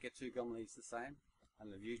 You never get two gum leaves the same,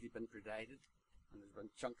 and they've usually been predated, and there's been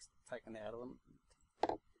chunks taken out of them,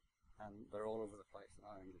 and they're all over the place. And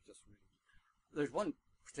I think they're just really. There's one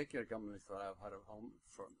particular gum leaf that I've had at home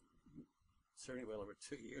for certainly well over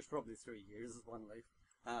 2 years, probably 3 years. Is one leaf,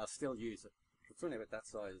 and I still use it. It's only about that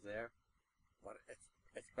size there, but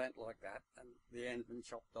it's bent like that, and the end's been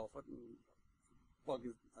chopped off it, and bug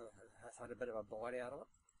has had a bit of a bite out of it.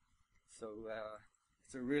 So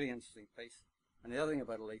it's a really interesting piece. And the other thing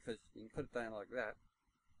about a leaf is you can put it down like that,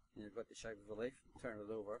 and you've got the shape of a leaf. Turn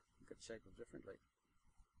it over, you've got the shape of a different leaf.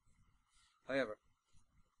 However,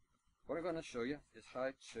 what I'm going to show you is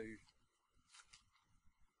how to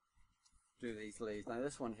do these leaves. Now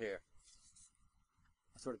this one here,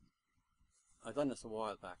 I've done this a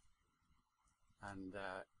while back, and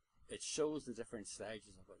it shows the different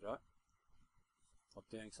stages of it, right? Of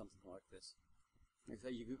doing something like this. Like I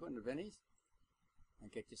say, you could go into Vinnie's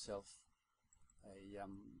and get yourself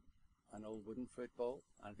an old wooden fruit bowl,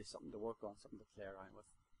 and it'd be something to work on, something to play around with.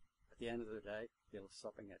 At the end of the day, you'll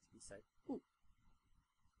stop at it and say, "Ooh,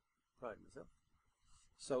 proud of myself."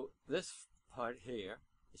 So this part here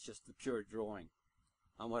is just the pure drawing,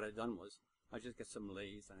 and what I've done was I just get some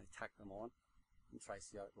leaves and I tack them on and trace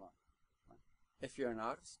the outline. Right? If you're an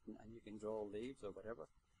artist and you can draw leaves or whatever,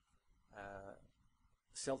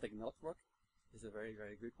 Celtic knotwork is a very,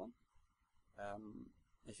 very good one.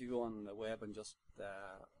 If you go on the web and just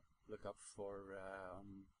look up for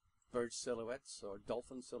bird silhouettes or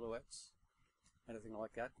dolphin silhouettes, anything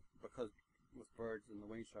like that, because with birds and the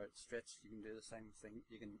wings are stretched, you can do the same thing.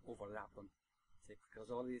 You can overlap them, see, because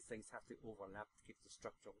all these things have to overlap to keep the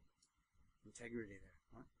structural integrity there.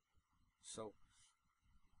 Right? So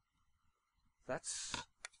that's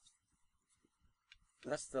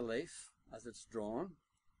the leaf as it's drawn.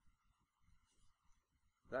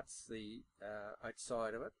 That's the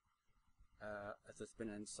outside of it as it's been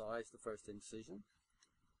incised, the first incision.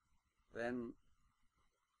 Then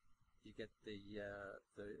you get the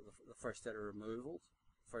first set of removals,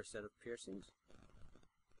 first set of piercings,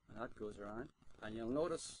 and that goes around. And you'll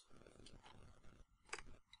notice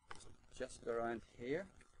just around here,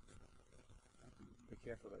 be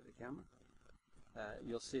careful about the camera,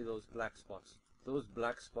 you'll see those black spots. Those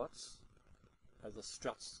black spots are the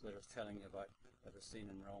struts that I was telling you about, that are seen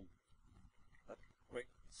in Rome. That great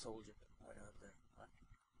soldier right out there, right?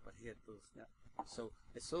 But he had those, yeah. So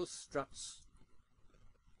it's those struts,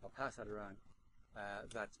 I'll pass that around,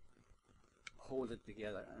 that hold it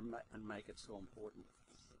together and make it so important.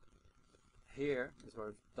 Here is where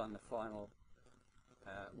I've done the final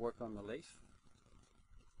work on the leaf,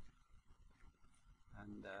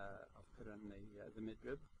 and I've put in the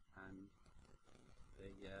midrib and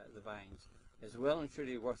the veins. It's well and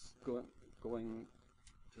truly worth going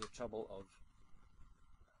to the trouble of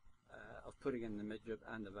putting in the midrib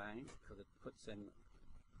and the vein, because it puts in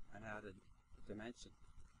an added dimension.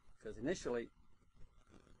 Because initially,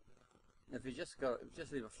 if you just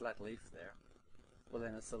leave a flat leaf there, well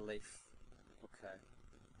then it's a leaf, okay,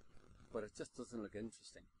 but it just doesn't look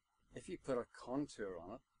interesting. If you put a contour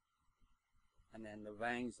on it and then the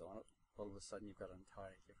veins on it, all of a sudden you've got an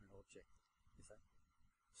entirely different object. You see?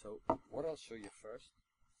 So what I'll show you first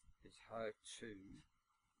is how to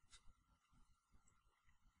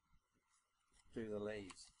do the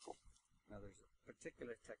leaves. Now there's a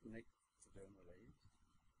particular technique to doing the leaves,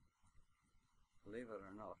 believe it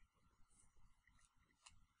or not.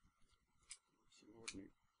 Some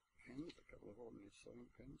ordinary pins, a couple of ordinary sewing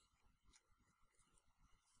pins.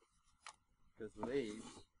 Because leaves,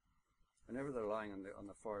 whenever they're lying on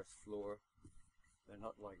the forest floor, they're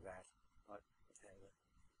not like that. Like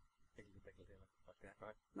like that,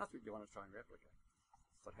 right? Not that you want to try and replicate.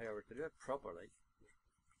 But however, to do it properly, there's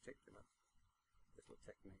a particular little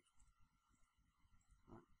technique.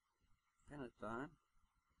 Right? pin it down.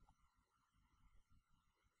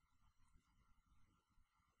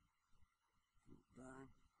 Pin it down.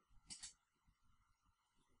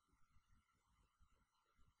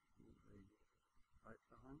 The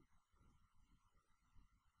outline.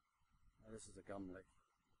 Now this is a gum leaf.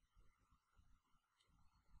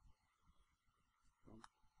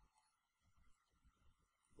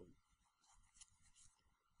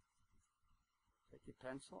 Take your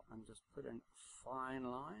pencil and just put in a fine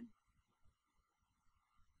line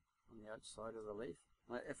on the outside of the leaf.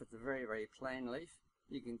 Now, if it's a very, very plain leaf,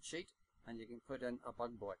 you can cheat and you can put in a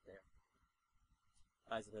bug bite there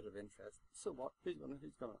as a bit of interest. So what? Who's gonna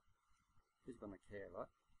care,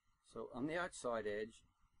 right? So on the outside edge,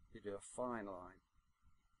 you do a fine line,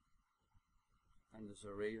 and there's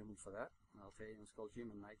a reason for that. And I'll tell you, it's called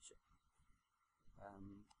human nature.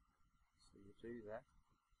 So you do that.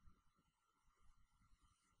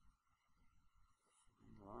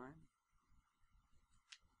 Line.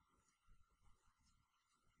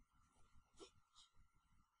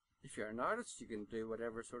 If you're an artist, you can do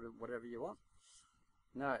whatever you want.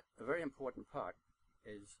 Now, a very important part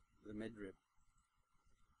is the midrib.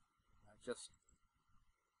 Just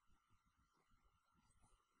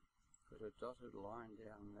put a dotted line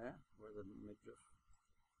down there where the midrib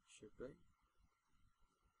should be.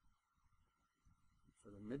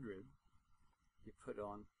 For the midrib, you put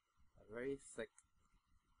on a very thick,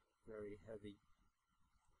 very heavy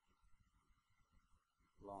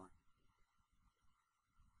line.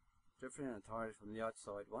 Different entirely from the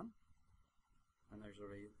outside one, and there's a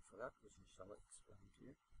reason for that, which I shall explain to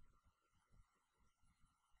you.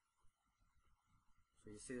 So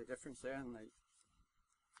you see the difference there in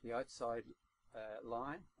the outside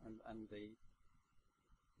line and the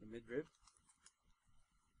midrib.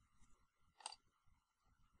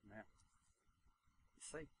 Now, you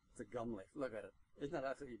see, it's a gum leaf. Look at it. Isn't that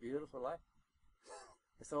absolutely beautiful, eh?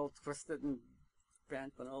 It's all twisted and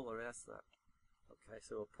bent and all the rest of that. Okay,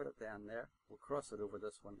 so we'll put it down there. We'll cross it over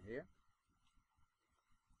this one here.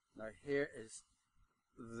 Now here is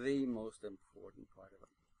the most important part of it.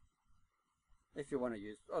 If you want to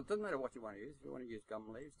use, oh, it doesn't matter what you want to use. If you want to use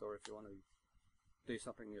gum leaves, or if you want to do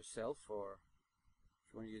something yourself, or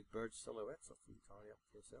if you want to use bird silhouettes, that's entirely up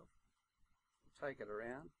to yourself. Take it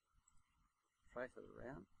around, trace it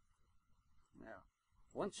around. Now,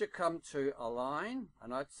 once you come to a line,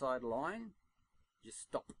 an outside line, you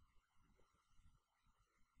stop.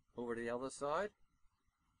 Over to the other side,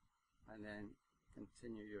 and then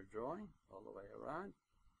continue your drawing all the way around.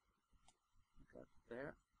 Got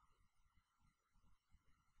there.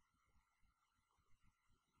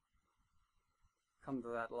 Come to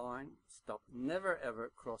that line, stop. Never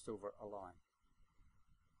ever cross over a line.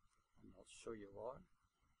 And I'll show you why.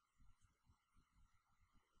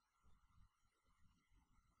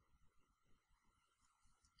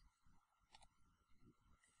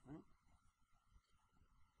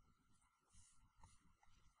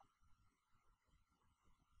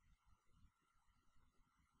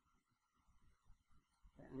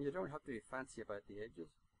 And you don't have to be fancy about the edges,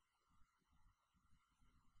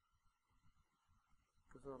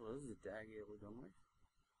 because all it is a daggy old gum leaf.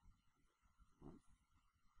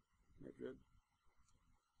 Midrib.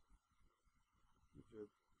 Midrib.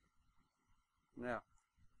 Now,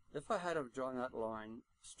 if I had have drawn that line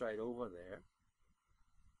straight over there,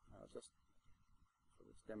 just for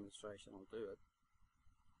this demonstration I'll do it.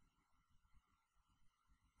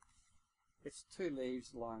 It's two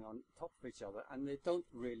leaves lying on top of each other, and they don't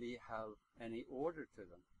really have any order to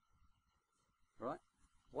them, right?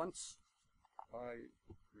 Once I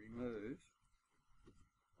remove,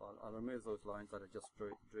 I'll remove those lines that I just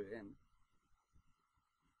drew in.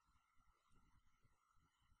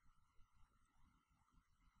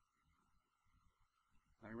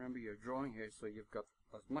 Now remember, you're drawing here, so you've got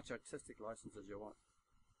as much artistic license as you want.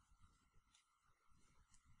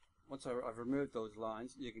 Once I've removed those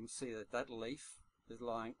lines, you can see that that leaf is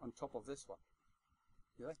lying on top of this one.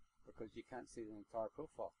 Yeah? Because you can't see the entire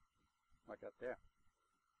profile like that there.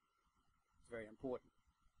 It's very important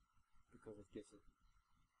because it gives it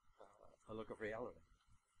a look of reality.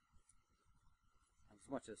 And as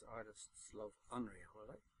much as artists love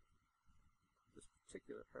unreality, this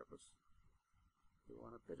particular purpose, we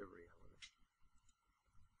want a bit of reality.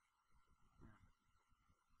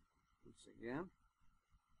 Once again,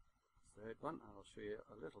 third one, and I'll show you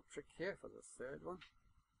a little trick here for the third one.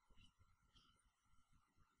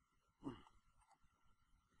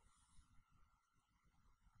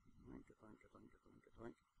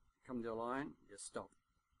 Come to a line, you stop.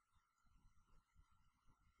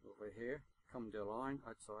 Over here, come to a line,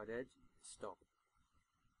 outside edge, stop.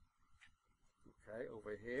 Okay,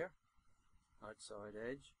 over here, outside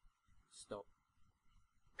edge, stop.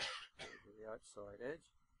 Go to the outside edge.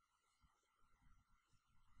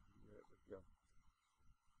 There we go.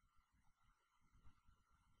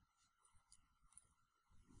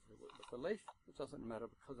 With the leaf, it doesn't matter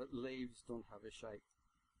because the leaves don't have a shape,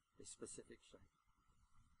 a specific shape.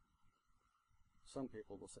 Some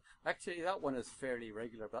people will say, actually that one is fairly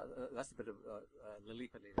regular, but that's a bit of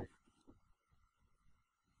lily-pilly leaf.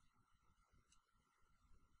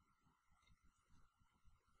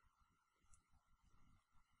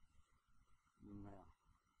 Now,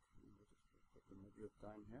 we'll just put the midriff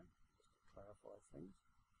down here, just to clarify things.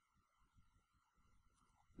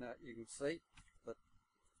 Now you can see that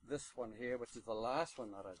this one here, which is the last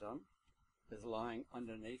one that I've done, is lying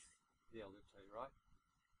underneath the other two, right?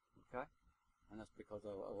 Okay? And that's because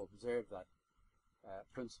I've observed that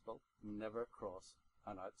principle, never cross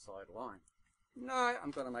an outside line. Now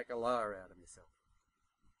I'm going to make a layer out of myself.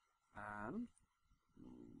 And,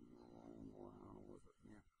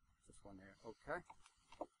 yeah, this one here, okay.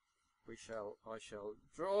 I shall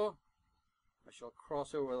draw, I shall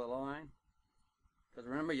cross over the line, because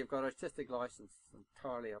remember you've got artistic license, it's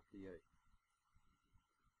entirely up to you.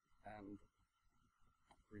 And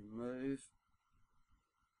remove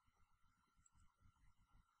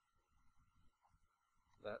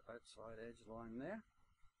that outside edge line there.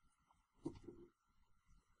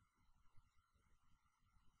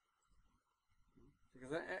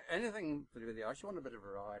 Because anything to do with the arch, you want a bit of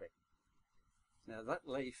variety. Now that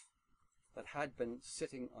leaf that had been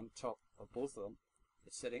sitting on top of both of them,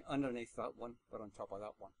 it's sitting underneath that one, but on top of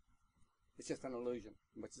that one. It's just an illusion,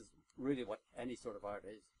 which is really what any sort of art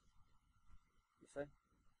is. You see?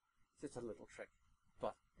 It's just a little trick,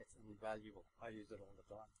 but it's invaluable. I use it all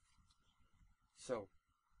the time. So,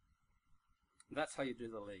 that's how you do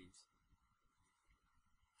the leaves.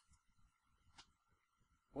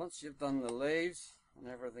 Once you've done the leaves and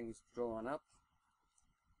everything's drawn up,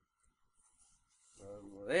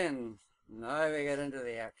 then now we get into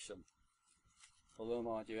the action. Although,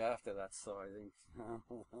 mind you, after that sizing,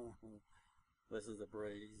 this is a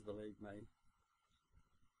breeze, believe me.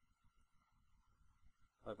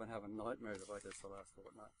 I've been having nightmares about this the last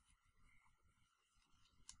fortnight.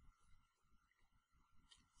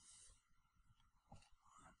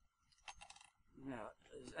 Now,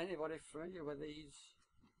 is anybody familiar with these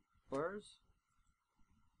burrs?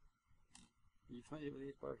 Are you familiar with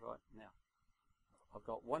these burrs? Right, now. I've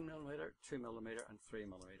got 1mm, 2mm and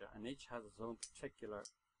 3mm, and each has its own particular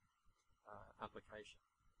application.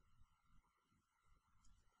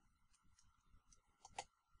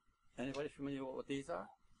 Anybody familiar with what these are?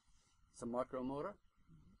 It's a micro motor.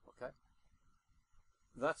 Okay.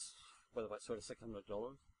 That's well, about sort of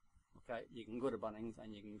 $600. Okay, you can go to Bunnings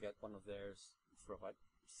and you can get one of theirs for about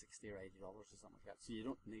 $60 or $80 or something like that. So you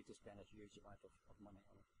don't need to spend a huge amount of money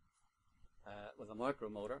on it. With a micro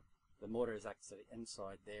motor, the motor is actually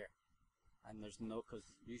inside there, and there's no, because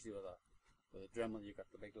usually with a Dremel you got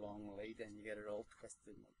the big long lead and you get it all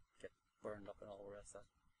twisted and get burned up and all the rest of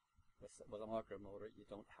that. With a micro motor you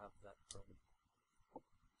don't have that problem.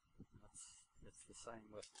 It's the same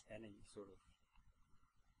with any sort of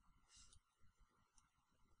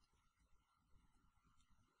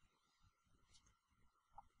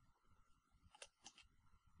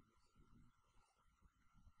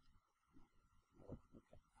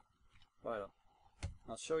right.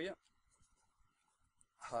 I'll show you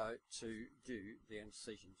how to do the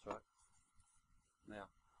incisions, right? Now,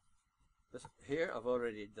 this here I've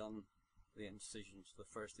already done the incisions,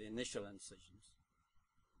 the initial incisions.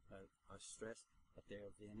 I stress that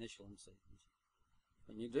they're the initial incisions.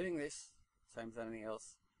 When you're doing this, same as anything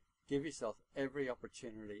else, give yourself every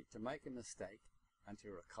opportunity to make a mistake and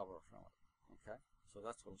to recover from it. Okay? So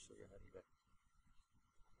that's what I'll show you how to do.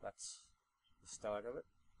 That's the start of it.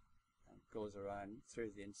 And it goes around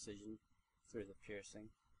through the incision, through the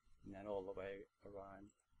piercing, and then all the way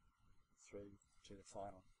around through to the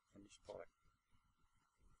final finished product.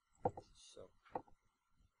 So,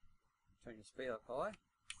 turn your speed up high.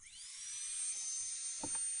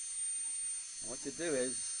 And what you do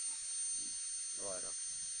is, right up.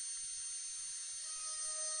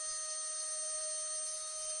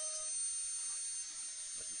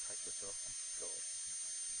 Let me take this off and go.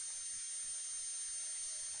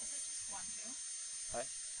 Is it just one mil? Hey,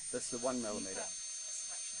 this is the 1mm.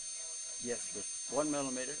 Yes, with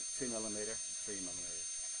 1mm, 2mm, 3mm.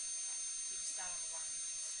 You start on the one.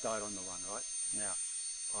 Start on the one, right? Now,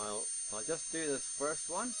 I'll just do this first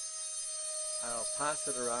one, and I'll pass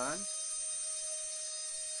it around,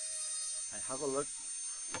 and have a look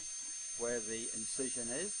where the incision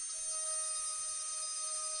is.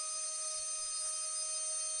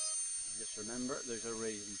 just remember there's a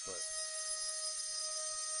reason for it.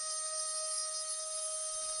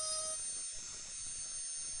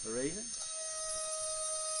 The reason?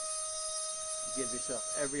 You give yourself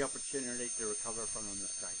every opportunity to recover from a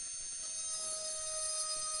mistake.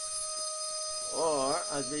 Or,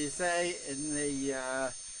 as they say in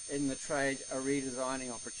the trade, a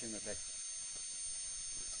redesigning opportunity.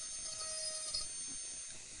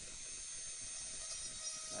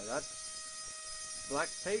 Now that black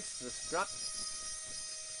piece, the strut,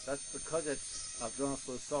 that's because I've drawn it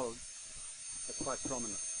so solid, it's quite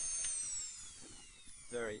prominent.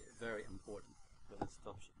 Very, very important for this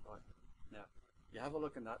stuff. Right. Now, you have a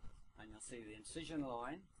look at that and you'll see the incision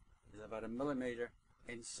line is about 1 millimeter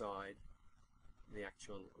inside the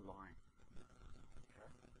actual line. Okay.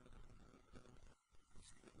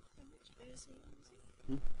 And which bears are you using?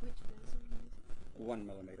 Which bears are you using? 1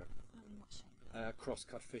 millimeter. Oh, in what shape?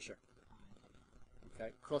 Crosscut Fisher. Oh,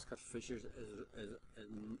 Okay, crosscut Fisher is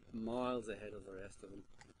miles ahead of the rest of them.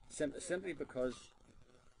 Simply because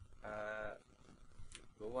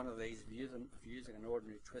with one of these, if you're using an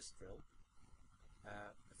ordinary twist drill,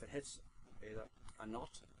 if it hits either a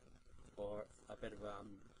knot or a bit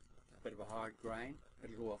of a hard grain,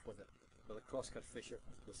 it'll go off with it. But the crosscut Fisher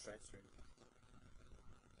goes straight through.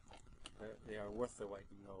 They are worth their weight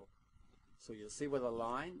in gold. So you'll see where the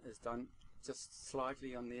line is done just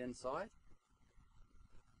slightly on the inside.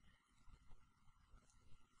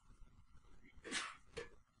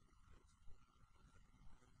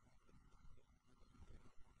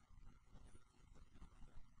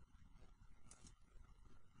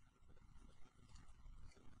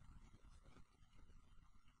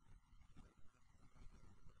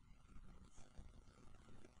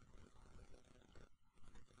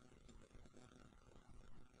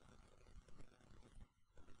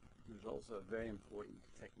 There's also a very important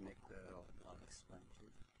technique that I'll explain to you.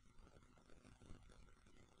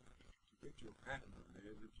 To get your pattern on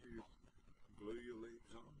there, did you glue your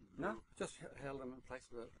leaves on? No, just held them in place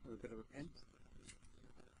with a bit of a pin.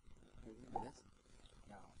 Like this.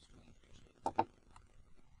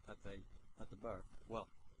 At the bar. Well,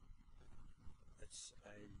 it's a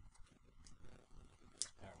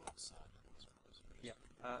Parallel side. yeah.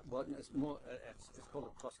 Well, it's more. It's called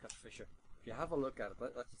a crosscut Fisher. If you have a look at it,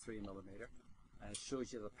 that's a 3 millimeter, and it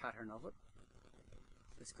shows you the pattern of it.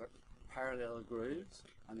 It's got parallel grooves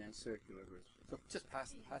and then circular grooves. So just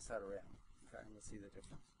pass that around, okay, and we'll see the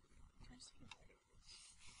difference. can I see it?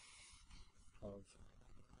 Of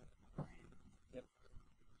yep.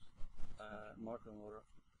 Mark and water.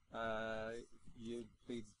 You'd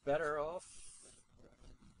be better off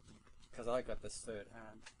because I got this third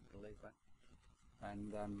hand, believe me,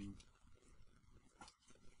 and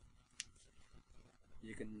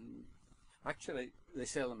you can actually they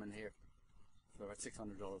sell them in here for about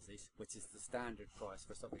 $600 each, which is the standard price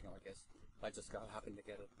for something like this. I just happened to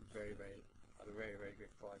get it at a very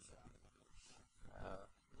good price.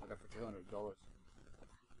 I got for $200.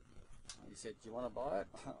 He said, "Do you want to buy it?"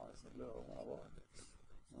 I said, "No, I don't want to buy it."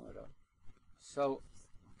 No, I don't. So,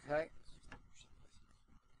 okay.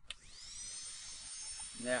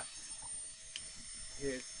 Now,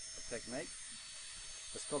 here's a technique.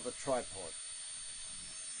 It's called the tripod.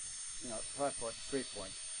 You know, tripod 3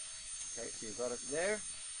 points. Okay, so you've got it there.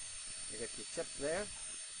 You got your tip there.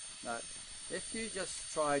 Now, if you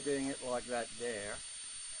just try doing it like that there,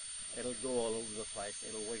 it'll go all over the place.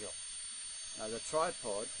 It'll wiggle. Now, the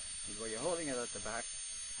tripod is where you're holding it at the back,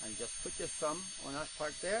 and you just put your thumb on that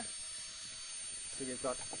part there. So you've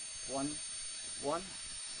got 1,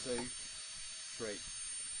 2, 3.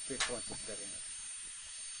 3 points of setting it.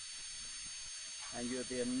 And you'll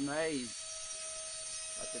be amazed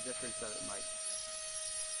at the difference that it makes.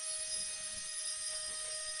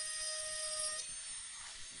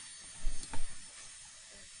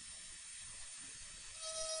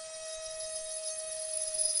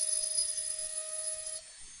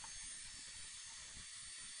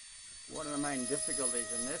 One of the main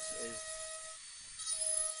difficulties in this is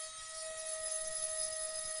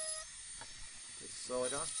the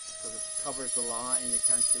sawdust, because it covers the line, you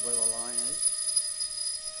can't see where the line is.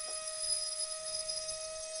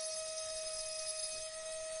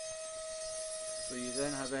 So you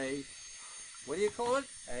then have a, what do you call it?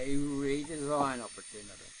 A redesign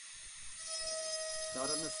opportunity. It's not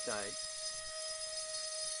a mistake.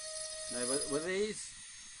 Now with these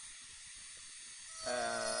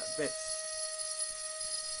bits,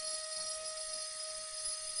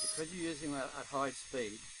 because you're using that at high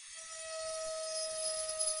speed,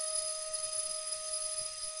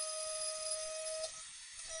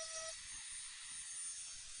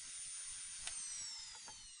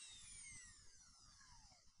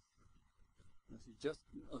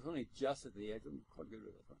 it's only just at the edge. I'm quite good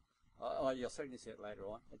with it. You'll certainly see it later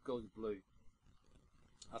on. It goes blue.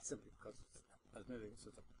 That's simply because it's moving at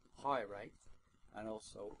such a high rate, and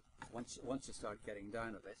also once you start getting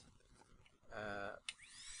down a bit,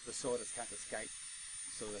 the sawdust can't escape,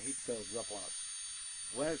 so the heat builds up on it.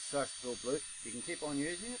 When it starts to go blue, you can keep on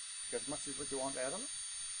using it, get as much as what you want out of it,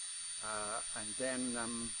 and then,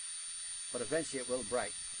 but eventually it will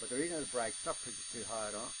break. But the reason it breaks, not because it's too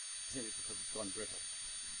hard on it, simply because it's gone brittle.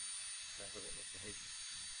 That's what it was, the heat.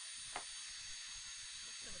 What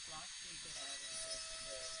sort of life do you get out of the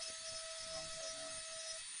longer now?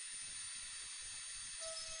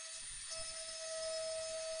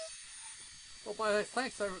 Well, by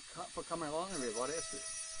thanks for coming along, everybody.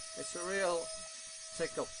 It's a real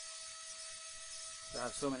tickle to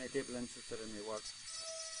have so many people interested in your work.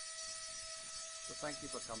 So thank you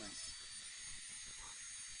for coming.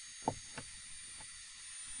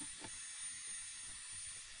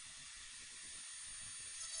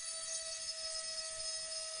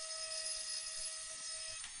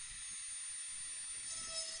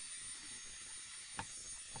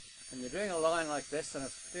 When you're doing a line like this and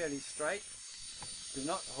it's fairly straight, do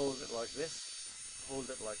not hold it like this, hold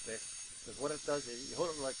it like this. Because what it does is, you hold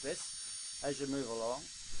it like this, as you move along,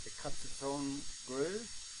 it cuts its own groove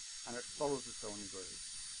and it follows its own groove.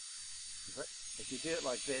 If you do it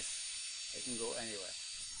like this, it can go anywhere.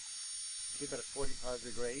 Keep it at 45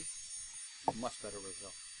 degrees, much better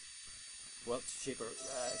result. Well, it's cheaper,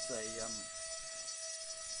 it's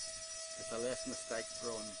a less mistake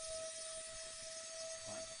prone.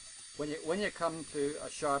 When you come to a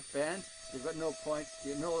sharp bend, you've got no point,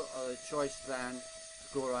 you have no other choice than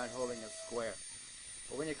to go around holding it square.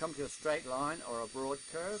 But when you come to a straight line or a broad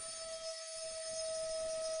curve,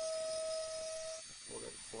 hold it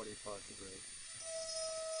at 45 degrees.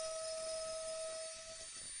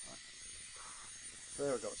 So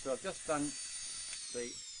there we go. So I've just done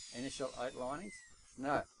the initial outlinings.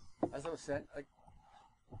 Now, as I was saying,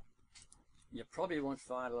 you probably won't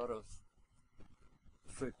find a lot of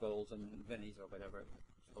fruit bowls and vinnies or whatever,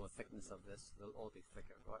 or the thickness of this, they'll all be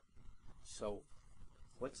thicker, right? So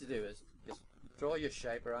what you do is just draw your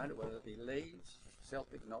shape around it, whether it be leaves,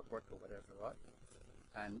 Celtic knotwork or whatever, right?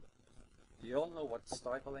 And do you all know what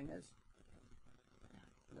stippling is?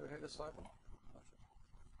 Never heard of stippling?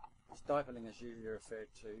 Stippling is usually referred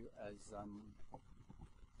to as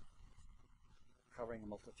covering a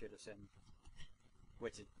multitude of sins,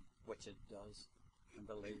 which it does, and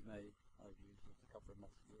believe me, I've used it to cover a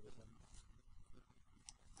multitude of sins.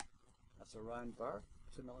 That's a round burr,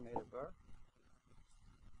 2mm burr.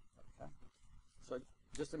 Okay. So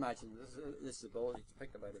just imagine this is a bowl you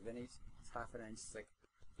picked up out of Vinnie's. It's half an inch thick.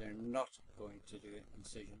 They're not going to do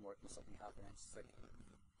incision work with something half an inch thick,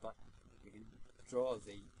 but you can draw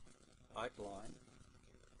the outline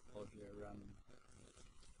of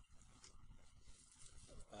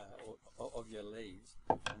your leaves,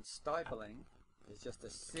 and stippling is just a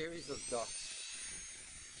series of dots.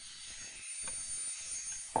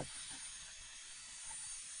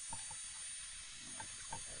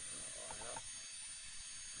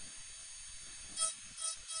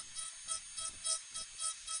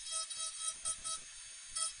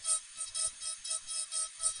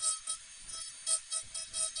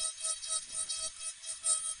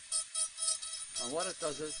 And what it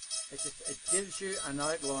does is, it gives you an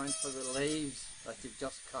outline for the leaves that you've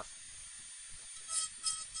just cut.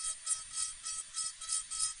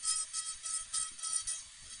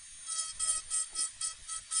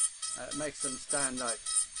 It makes them stand out,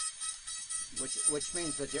 which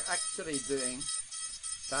means that you're actually doing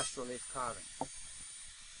bas relief carving.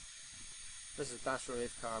 This is bas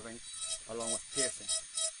relief carving along with piercing.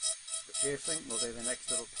 The piercing will be the next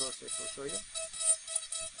little process we'll show you.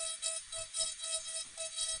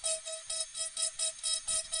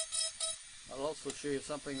 I'll also show you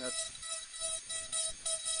something that's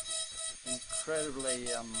incredibly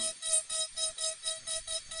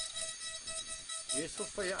useful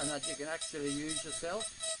for you, and that you can actually use yourself.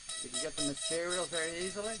 You can get the material very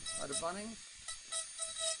easily out of Bunnings.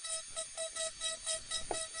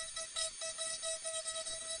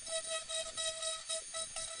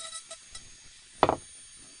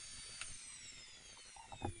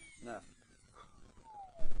 Now,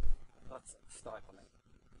 that's stippling.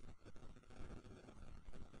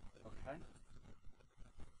 Okay.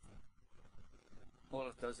 All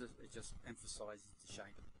it does is it just emphasizes the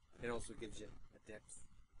shape. It also gives you a depth.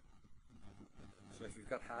 So if you've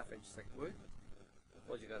got half-inch thick wood,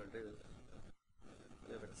 all you got to do is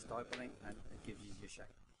do a bit of stippling and it gives you your shape.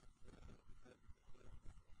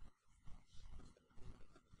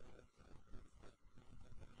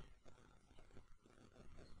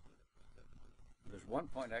 one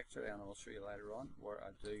point actually, and I'll show you later on, where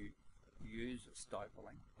I do use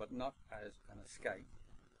stippling, but not as an escape,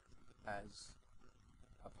 as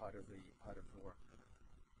a part of the work.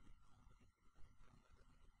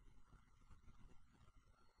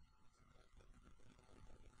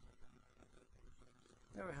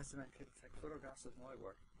 Never has to make people take photographs of my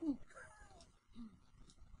work.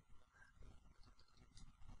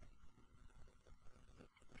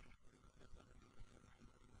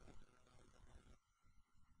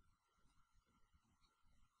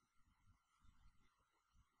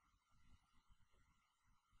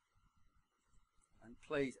 And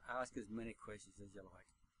please ask as many questions as you like.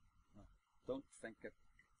 Don't think that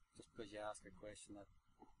just because you ask a question that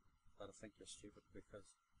I think you're stupid, because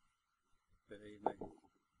believe me,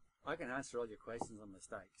 I can answer all your questions on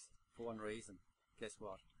mistakes for one reason. Guess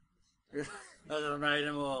what? I've made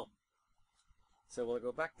them all. So we'll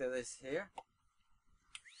go back to this here.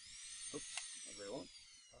 Oops, maybe I won't.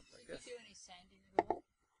 Do you do any sanding at all?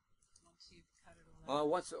 Once you've cut it all out?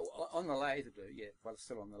 Once on the lathe, I do, yeah, while it's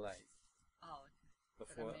still on the lathe. Oh, okay.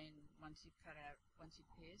 Before, But I mean, once you've cut out, once you've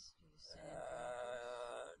pierced, do you sand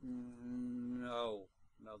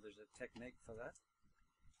no, there's a technique for that.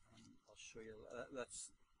 I'll show you.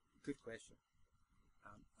 That's a good question.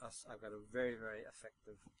 I've got a very, very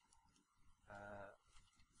effective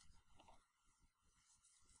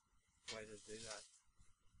way to do that.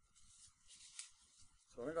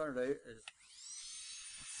 So what I'm going to do is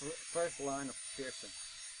first line of piercing.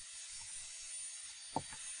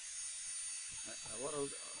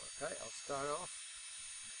 Okay, I'll start off.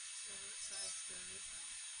 So what size screw is that?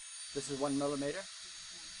 This is 1 millimeter.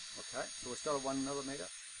 Okay, so we're still at 1 millimeter.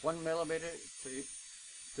 1 millimeter to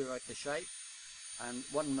write the shape, and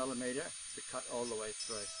 1 millimeter to cut all the way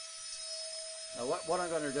through. Now what I'm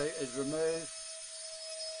going to do is remove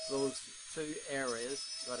those two areas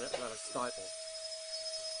that are stippled.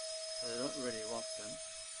 I don't really want them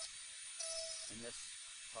in this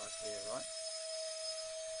part here, right?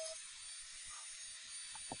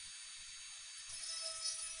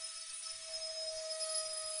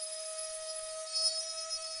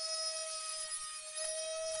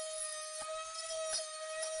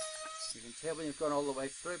 You can tell when you've gone all the way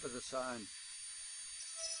through by the sound.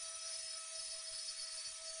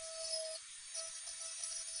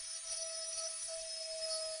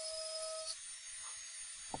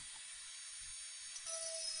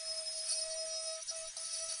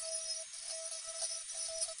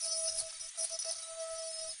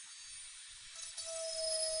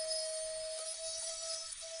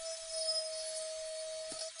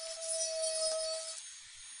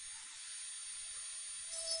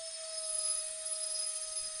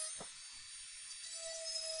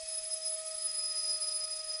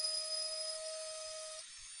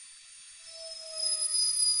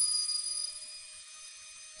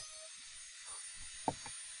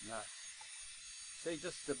 Now, see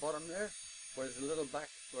just the bottom there, where there's a little black,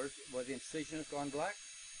 where the incision has gone black?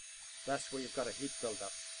 That's where you've got a heat build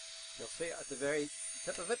up. You'll see at the very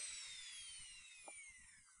tip of it,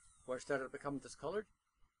 where it started to become discoloured.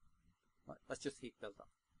 That's just heat build up.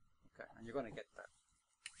 Okay, and you're going to get that.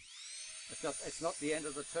 It's not the end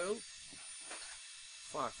of the tool.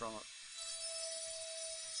 Far from it.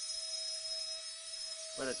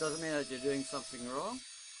 But it doesn't mean that you're doing something wrong.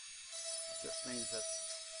 It just means that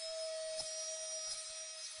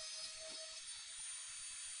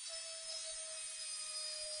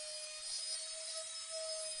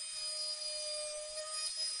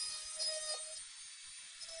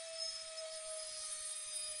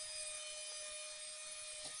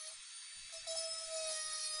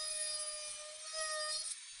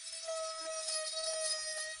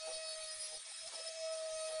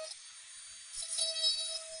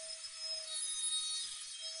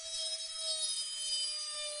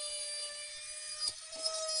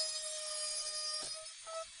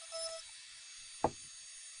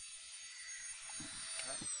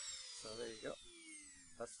so there you go.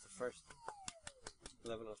 That's the first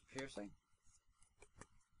level of piercing.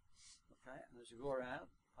 Okay, and as you go around,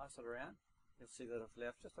 pass it around, you'll see that I've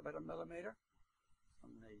left just about 1 millimeter on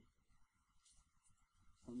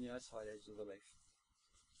the outside edge of the leaf.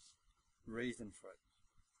 Reason for it.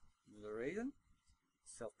 The reason?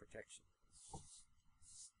 Self-protection.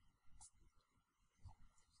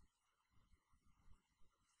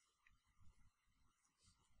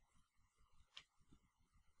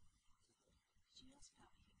 Did you ask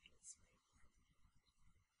about making it smooth?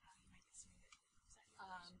 How you make it smooth? Is that your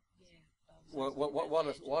question? Yeah.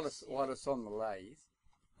 While it's on the lathe,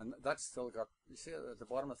 and that's still got, you see at the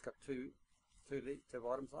bottom it's got two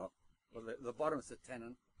bottoms on it. Well, the bottom is the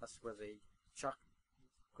tenon, that's where the chuck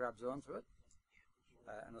grabs onto it.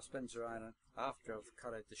 and it spins around, and after I've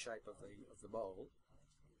cut out the shape of the bowl,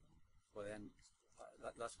 well then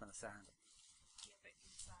that's when I sand it. Yeah, but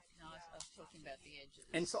inside. No, I was talking about the edges.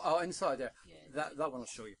 Inside there. Yeah. That one will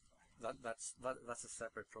show you. That's a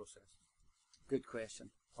separate process. Good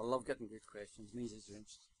question. I love getting good questions. It means that you're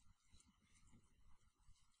interested.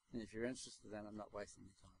 And if you're interested, then I'm not wasting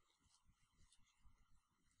your time.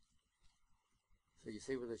 So you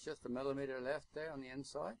see where there's just a millimeter left there on the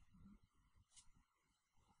inside?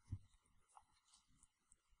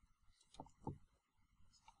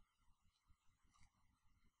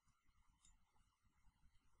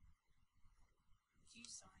 Do you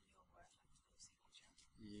sign your work like full signature?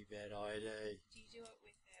 You bet I do. Do you do it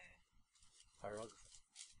with a? Pyrography.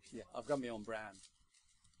 Yeah, I've got my own brand.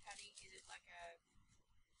 How do you? Is it like a?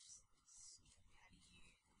 How do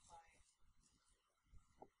you apply it?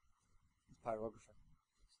 Pyrography.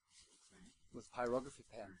 With pyrography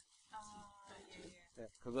pen. Yeah.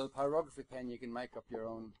 Because with a pyrography pen you can make up your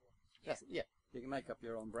own. Yes, yeah, you can make up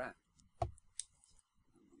your own brand.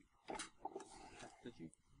 Did you?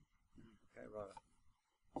 Okay, right.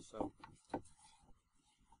 So.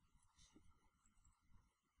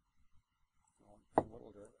 What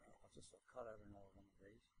we'll do, I'll just cut out another one of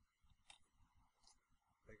these.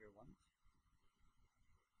 Bigger ones.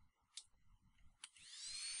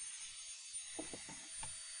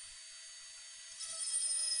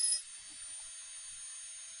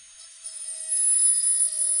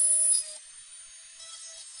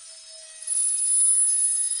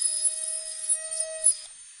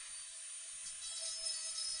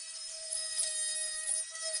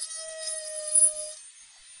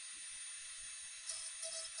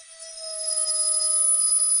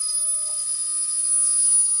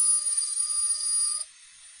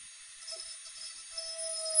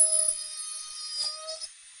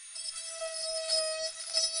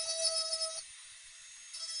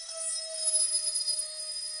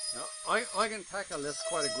 Now, I can tackle this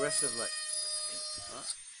quite aggressively,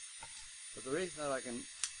 right? But the reason that I can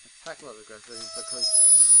tackle it aggressively is because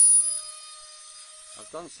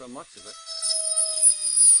I've done so much of it.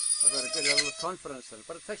 I've got a good level of confidence in it,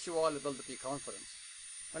 but it takes you a while to build up your confidence.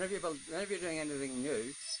 Whenever you're doing anything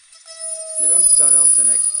new, you don't start off as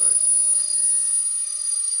an expert.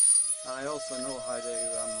 And I also know how to,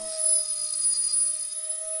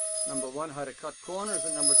 number one, how to cut corners,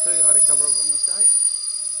 and number two, how to cover up a mistake.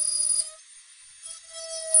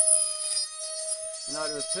 And out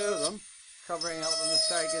of the two of them, covering up a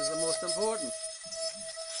mistake is the most important.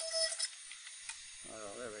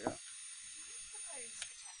 Oh, there we go. You put those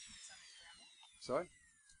attachments on a Dremel? Sorry?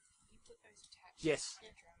 You put those attachments Yes. on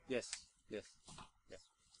a Dremel? Yes.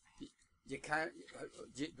 You can't.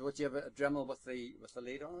 What, do you have a Dremel with the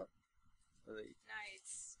lead on it? No,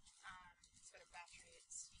 it's got a battery.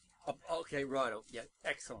 It's you can hold it. Okay, right. Oh, yeah,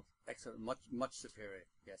 excellent. Much superior.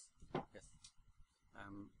 Yes.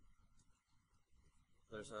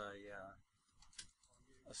 There's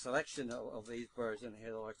a selection of these birds in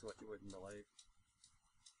here, like what you wouldn't believe.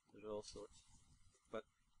 There's all sorts. But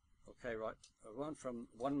okay, right. We're going from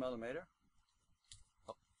 1 millimeter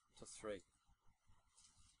up to 3.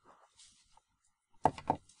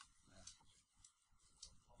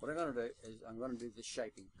 What I'm going to do is I'm going to do the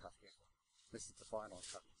shaping cut here. This is the final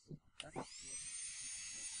cut. Okay?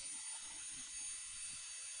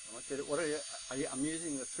 I want you to, what are you, I'm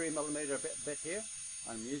using the 3 millimeter bit here.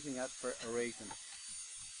 I'm using that for a reason.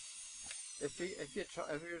 If you're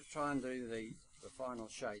trying to do the final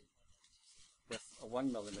shape with a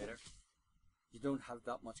 1 millimeter, you don't have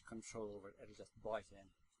that much control over it. It'll just bite in.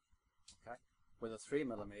 Okay? With a 3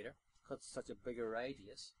 millimeter, because it's such a bigger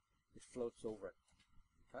radius, it floats over it.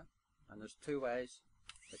 Okay? And there's two ways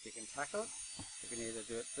that you can tackle it. You can either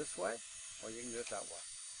do it this way, or you can do it that way.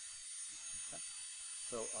 Okay?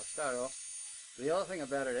 So I'll start off. The other thing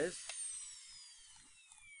about it is,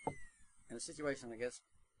 in a situation like this,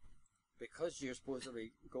 because you're supposed to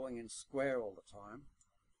be going in square all the time,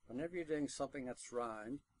 whenever you're doing something that's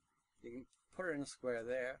round, you can put it in a square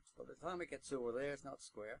there, but by the time it gets over there, it's not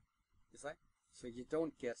square. You see? So you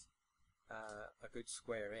don't get a good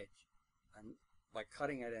square edge. And by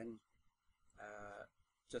cutting it in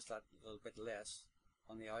just that little bit less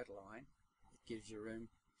on the outline, it gives you room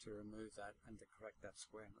to remove that and to correct that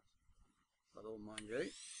squareness. Although, mind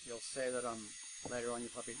you, you'll say that later on you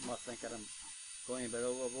probably might think that I'm going a bit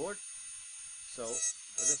overboard. So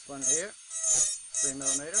for this one here, 3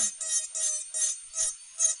 millimeter.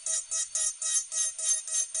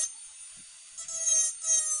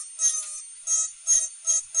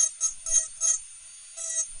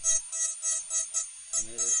 And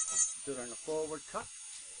either do it on a forward cut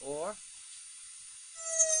or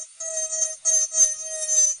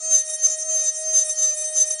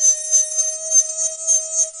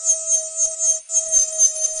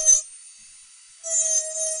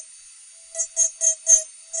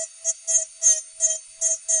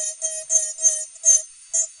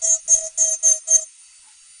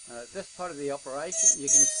with this part of the operation, you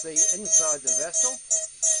can see inside the vessel,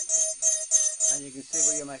 and you can see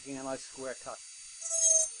where you're making a nice square cut.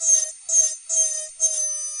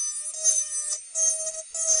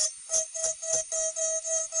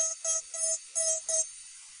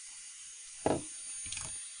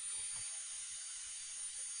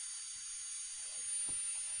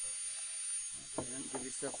 And give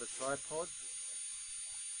yourself a tripod.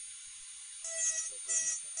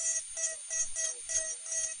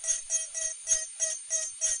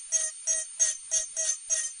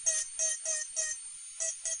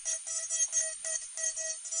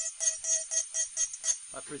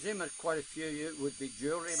 I presume that quite a few of you would be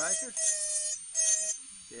jewellery makers.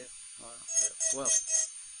 Yeah. Well,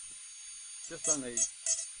 just on the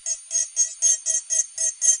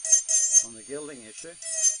gilding issue,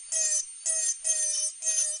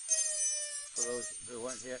 for those who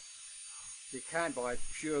weren't here, you can't buy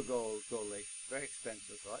pure gold leaf. Very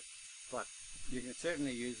expensive, right? But you can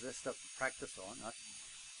certainly use this stuff to practice on. Right?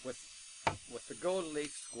 With the gold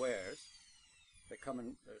leaf squares, they come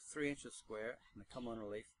in, they're 3 inches square, and they come on a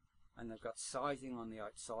leaf, and they've got sizing on the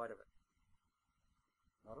outside of it.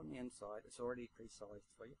 Not on the inside, it's already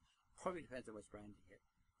pre-sized for you. Probably depends on which brand you get.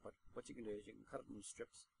 But what you can do is you can cut it in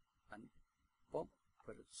strips, and boom,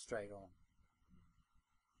 put it straight on,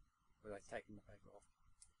 without taking the paper off.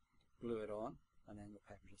 Glue it on, and then the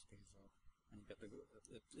paper just peels off. And you get the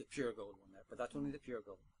pure gold one there, but that's only the pure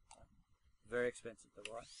gold. Very expensive to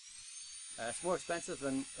buy. It's more expensive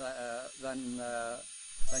than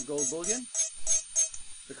gold bullion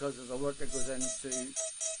because of the work that goes into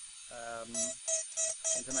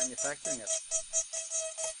manufacturing it.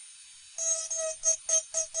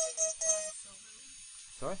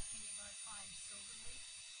 Sorry?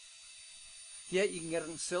 Yeah, you can get it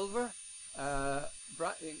in silver.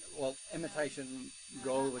 Well, imitation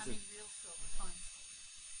gold, which is real silver, fine silver.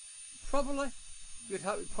 probably you'd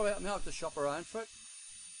probably have to shop around for it.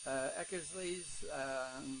 Eckersley's,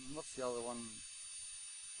 what's the other one?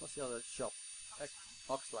 What's the other shop?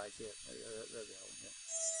 Oxley's, yeah. They're the other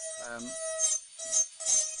one, yeah.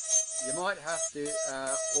 You might have to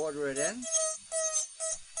order it in.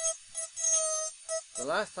 The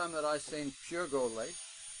last time that I seen pure gold leaf,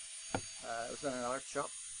 it was in an art shop,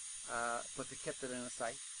 but they kept it in a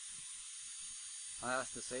safe. I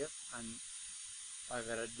asked to see it, and I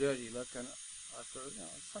got a dirty look, and I thought, you know,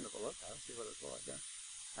 it's fun to look at, see what it's like. Yeah.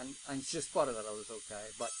 And she spotted that I was okay,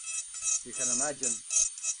 but you can imagine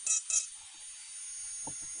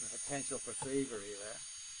the potential for thievery there.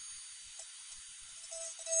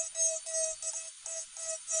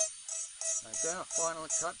 Now, doing a final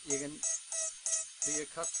cut, you can do your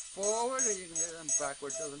cuts forward or you can do them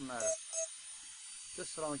backward, doesn't matter.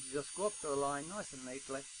 Just so long as you just go up to the line nice and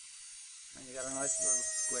neatly, and you got a nice little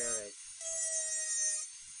square edge.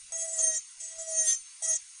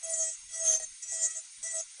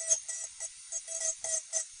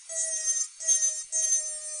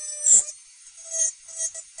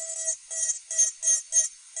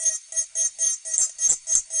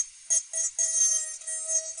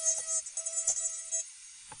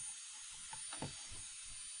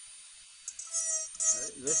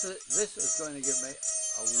 This is going to give me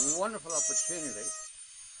a wonderful opportunity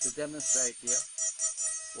to demonstrate here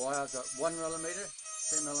why I've got 1mm,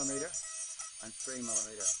 2mm and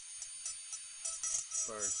 3mm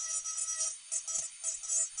spurs.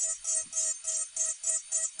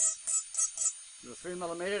 The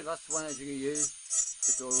 3mm, that's the one that you can use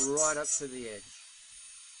to go right up to the edge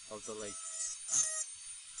of the leaf.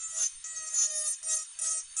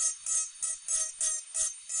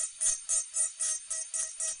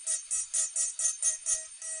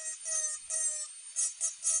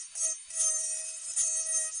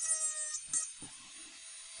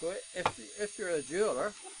 So if you're a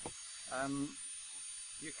jeweler,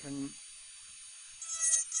 you can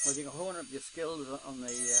hone up your skills on the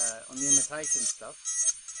imitation stuff.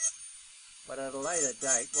 But at a later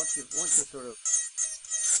date, once you've sort of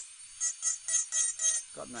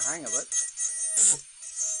gotten the hang of it,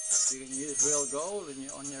 you can use real gold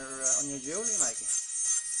on your jewellery making.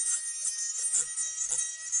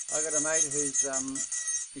 I got a mate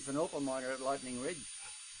he's an opal miner at Lightning Ridge.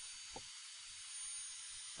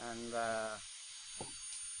 And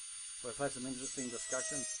we've had some interesting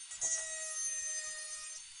discussions.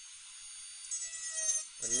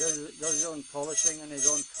 But he does his own polishing and his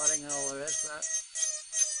own cutting and all the rest of that.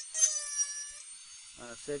 And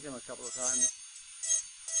I've said to him a couple of times,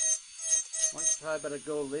 why don't you try a bit of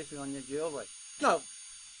gold leafing on your jewellery? No!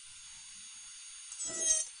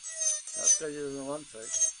 That's because he doesn't want to.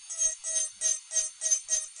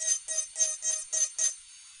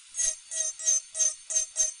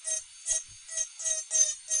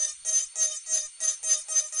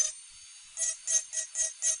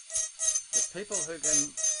 people who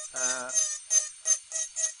can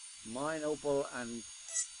mine opal and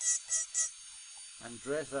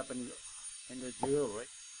dress up into jewellery,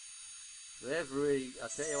 they've really, I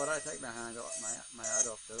tell you what, I take my hat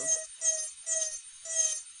off to them.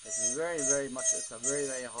 It's very much, it's a very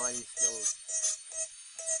highly skilled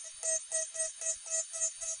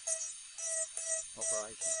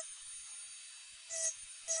operation.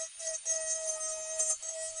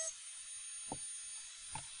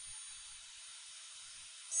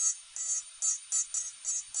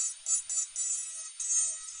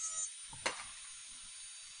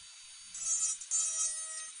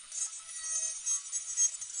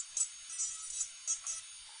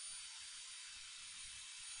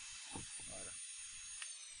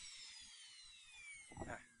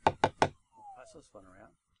 Pass this one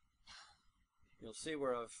around. You'll see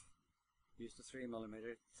where I've used the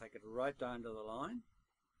 3mm, take it right down to the line,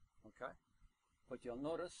 okay? But you'll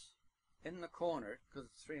notice in the corner, because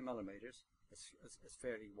it's 3mm, it's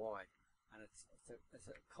fairly wide, and it's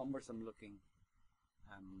a cumbersome looking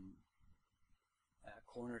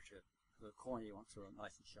corner to it. The corner you want sort of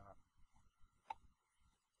nice and sharp.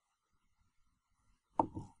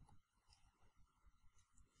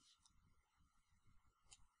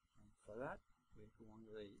 And for that, we go on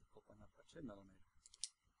to open up a 2mm. I'm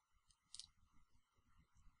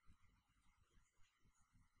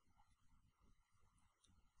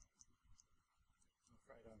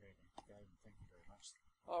afraid I'm going to go, and thank you very much.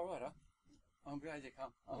 All right, huh? I'm glad you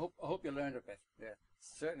come. I hope you learned a bit. Yeah,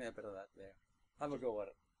 certainly a bit of that there. Have a go at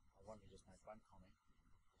it. I wanted to just make one comment.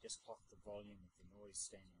 Just clock the volume of the noise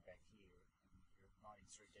standing back here, and you're at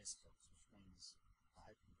 93 decibels, which means I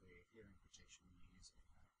hope you wear hearing protection when you use it.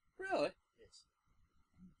 Really? Yes.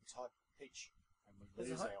 It's high pitch, and we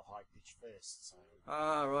lose our high pitch first, so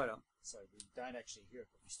Ah, right on. so we don't actually hear it,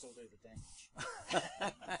 but we still do the damage.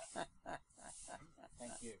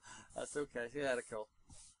 Thank you. That's okay. See how to cool.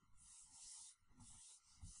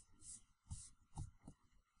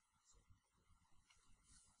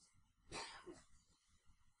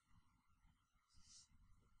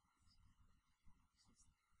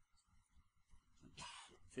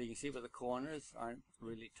 So you can see where the corners aren't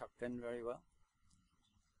really tucked in very well.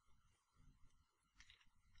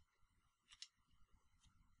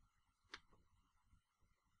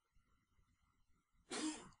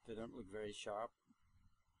 They don't look very sharp.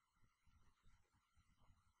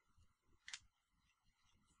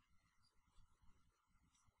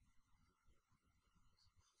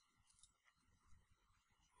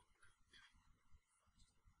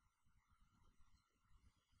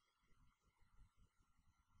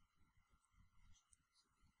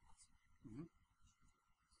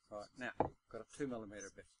 Right, now, got a 2mm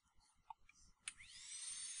bit.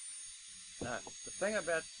 Now, the thing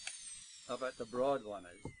about the broad one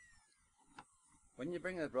is, when you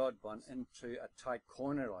bring the broad one into a tight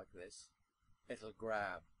corner like this, it'll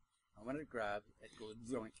grab. And when it grabs, it goes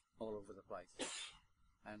zoink all over the place.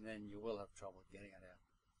 And then you will have trouble getting it out.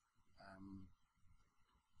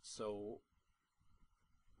 So,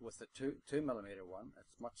 with the 2mm one,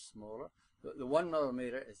 it's much smaller. The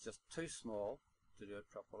 1mm is just too small to do it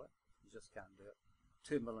properly. You just can't do it.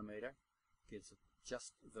 2mm gives it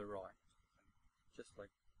just the right, just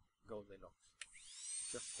like Goldilocks,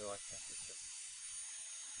 just the right temperature,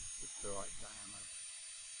 just the right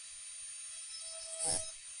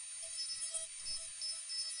diameter.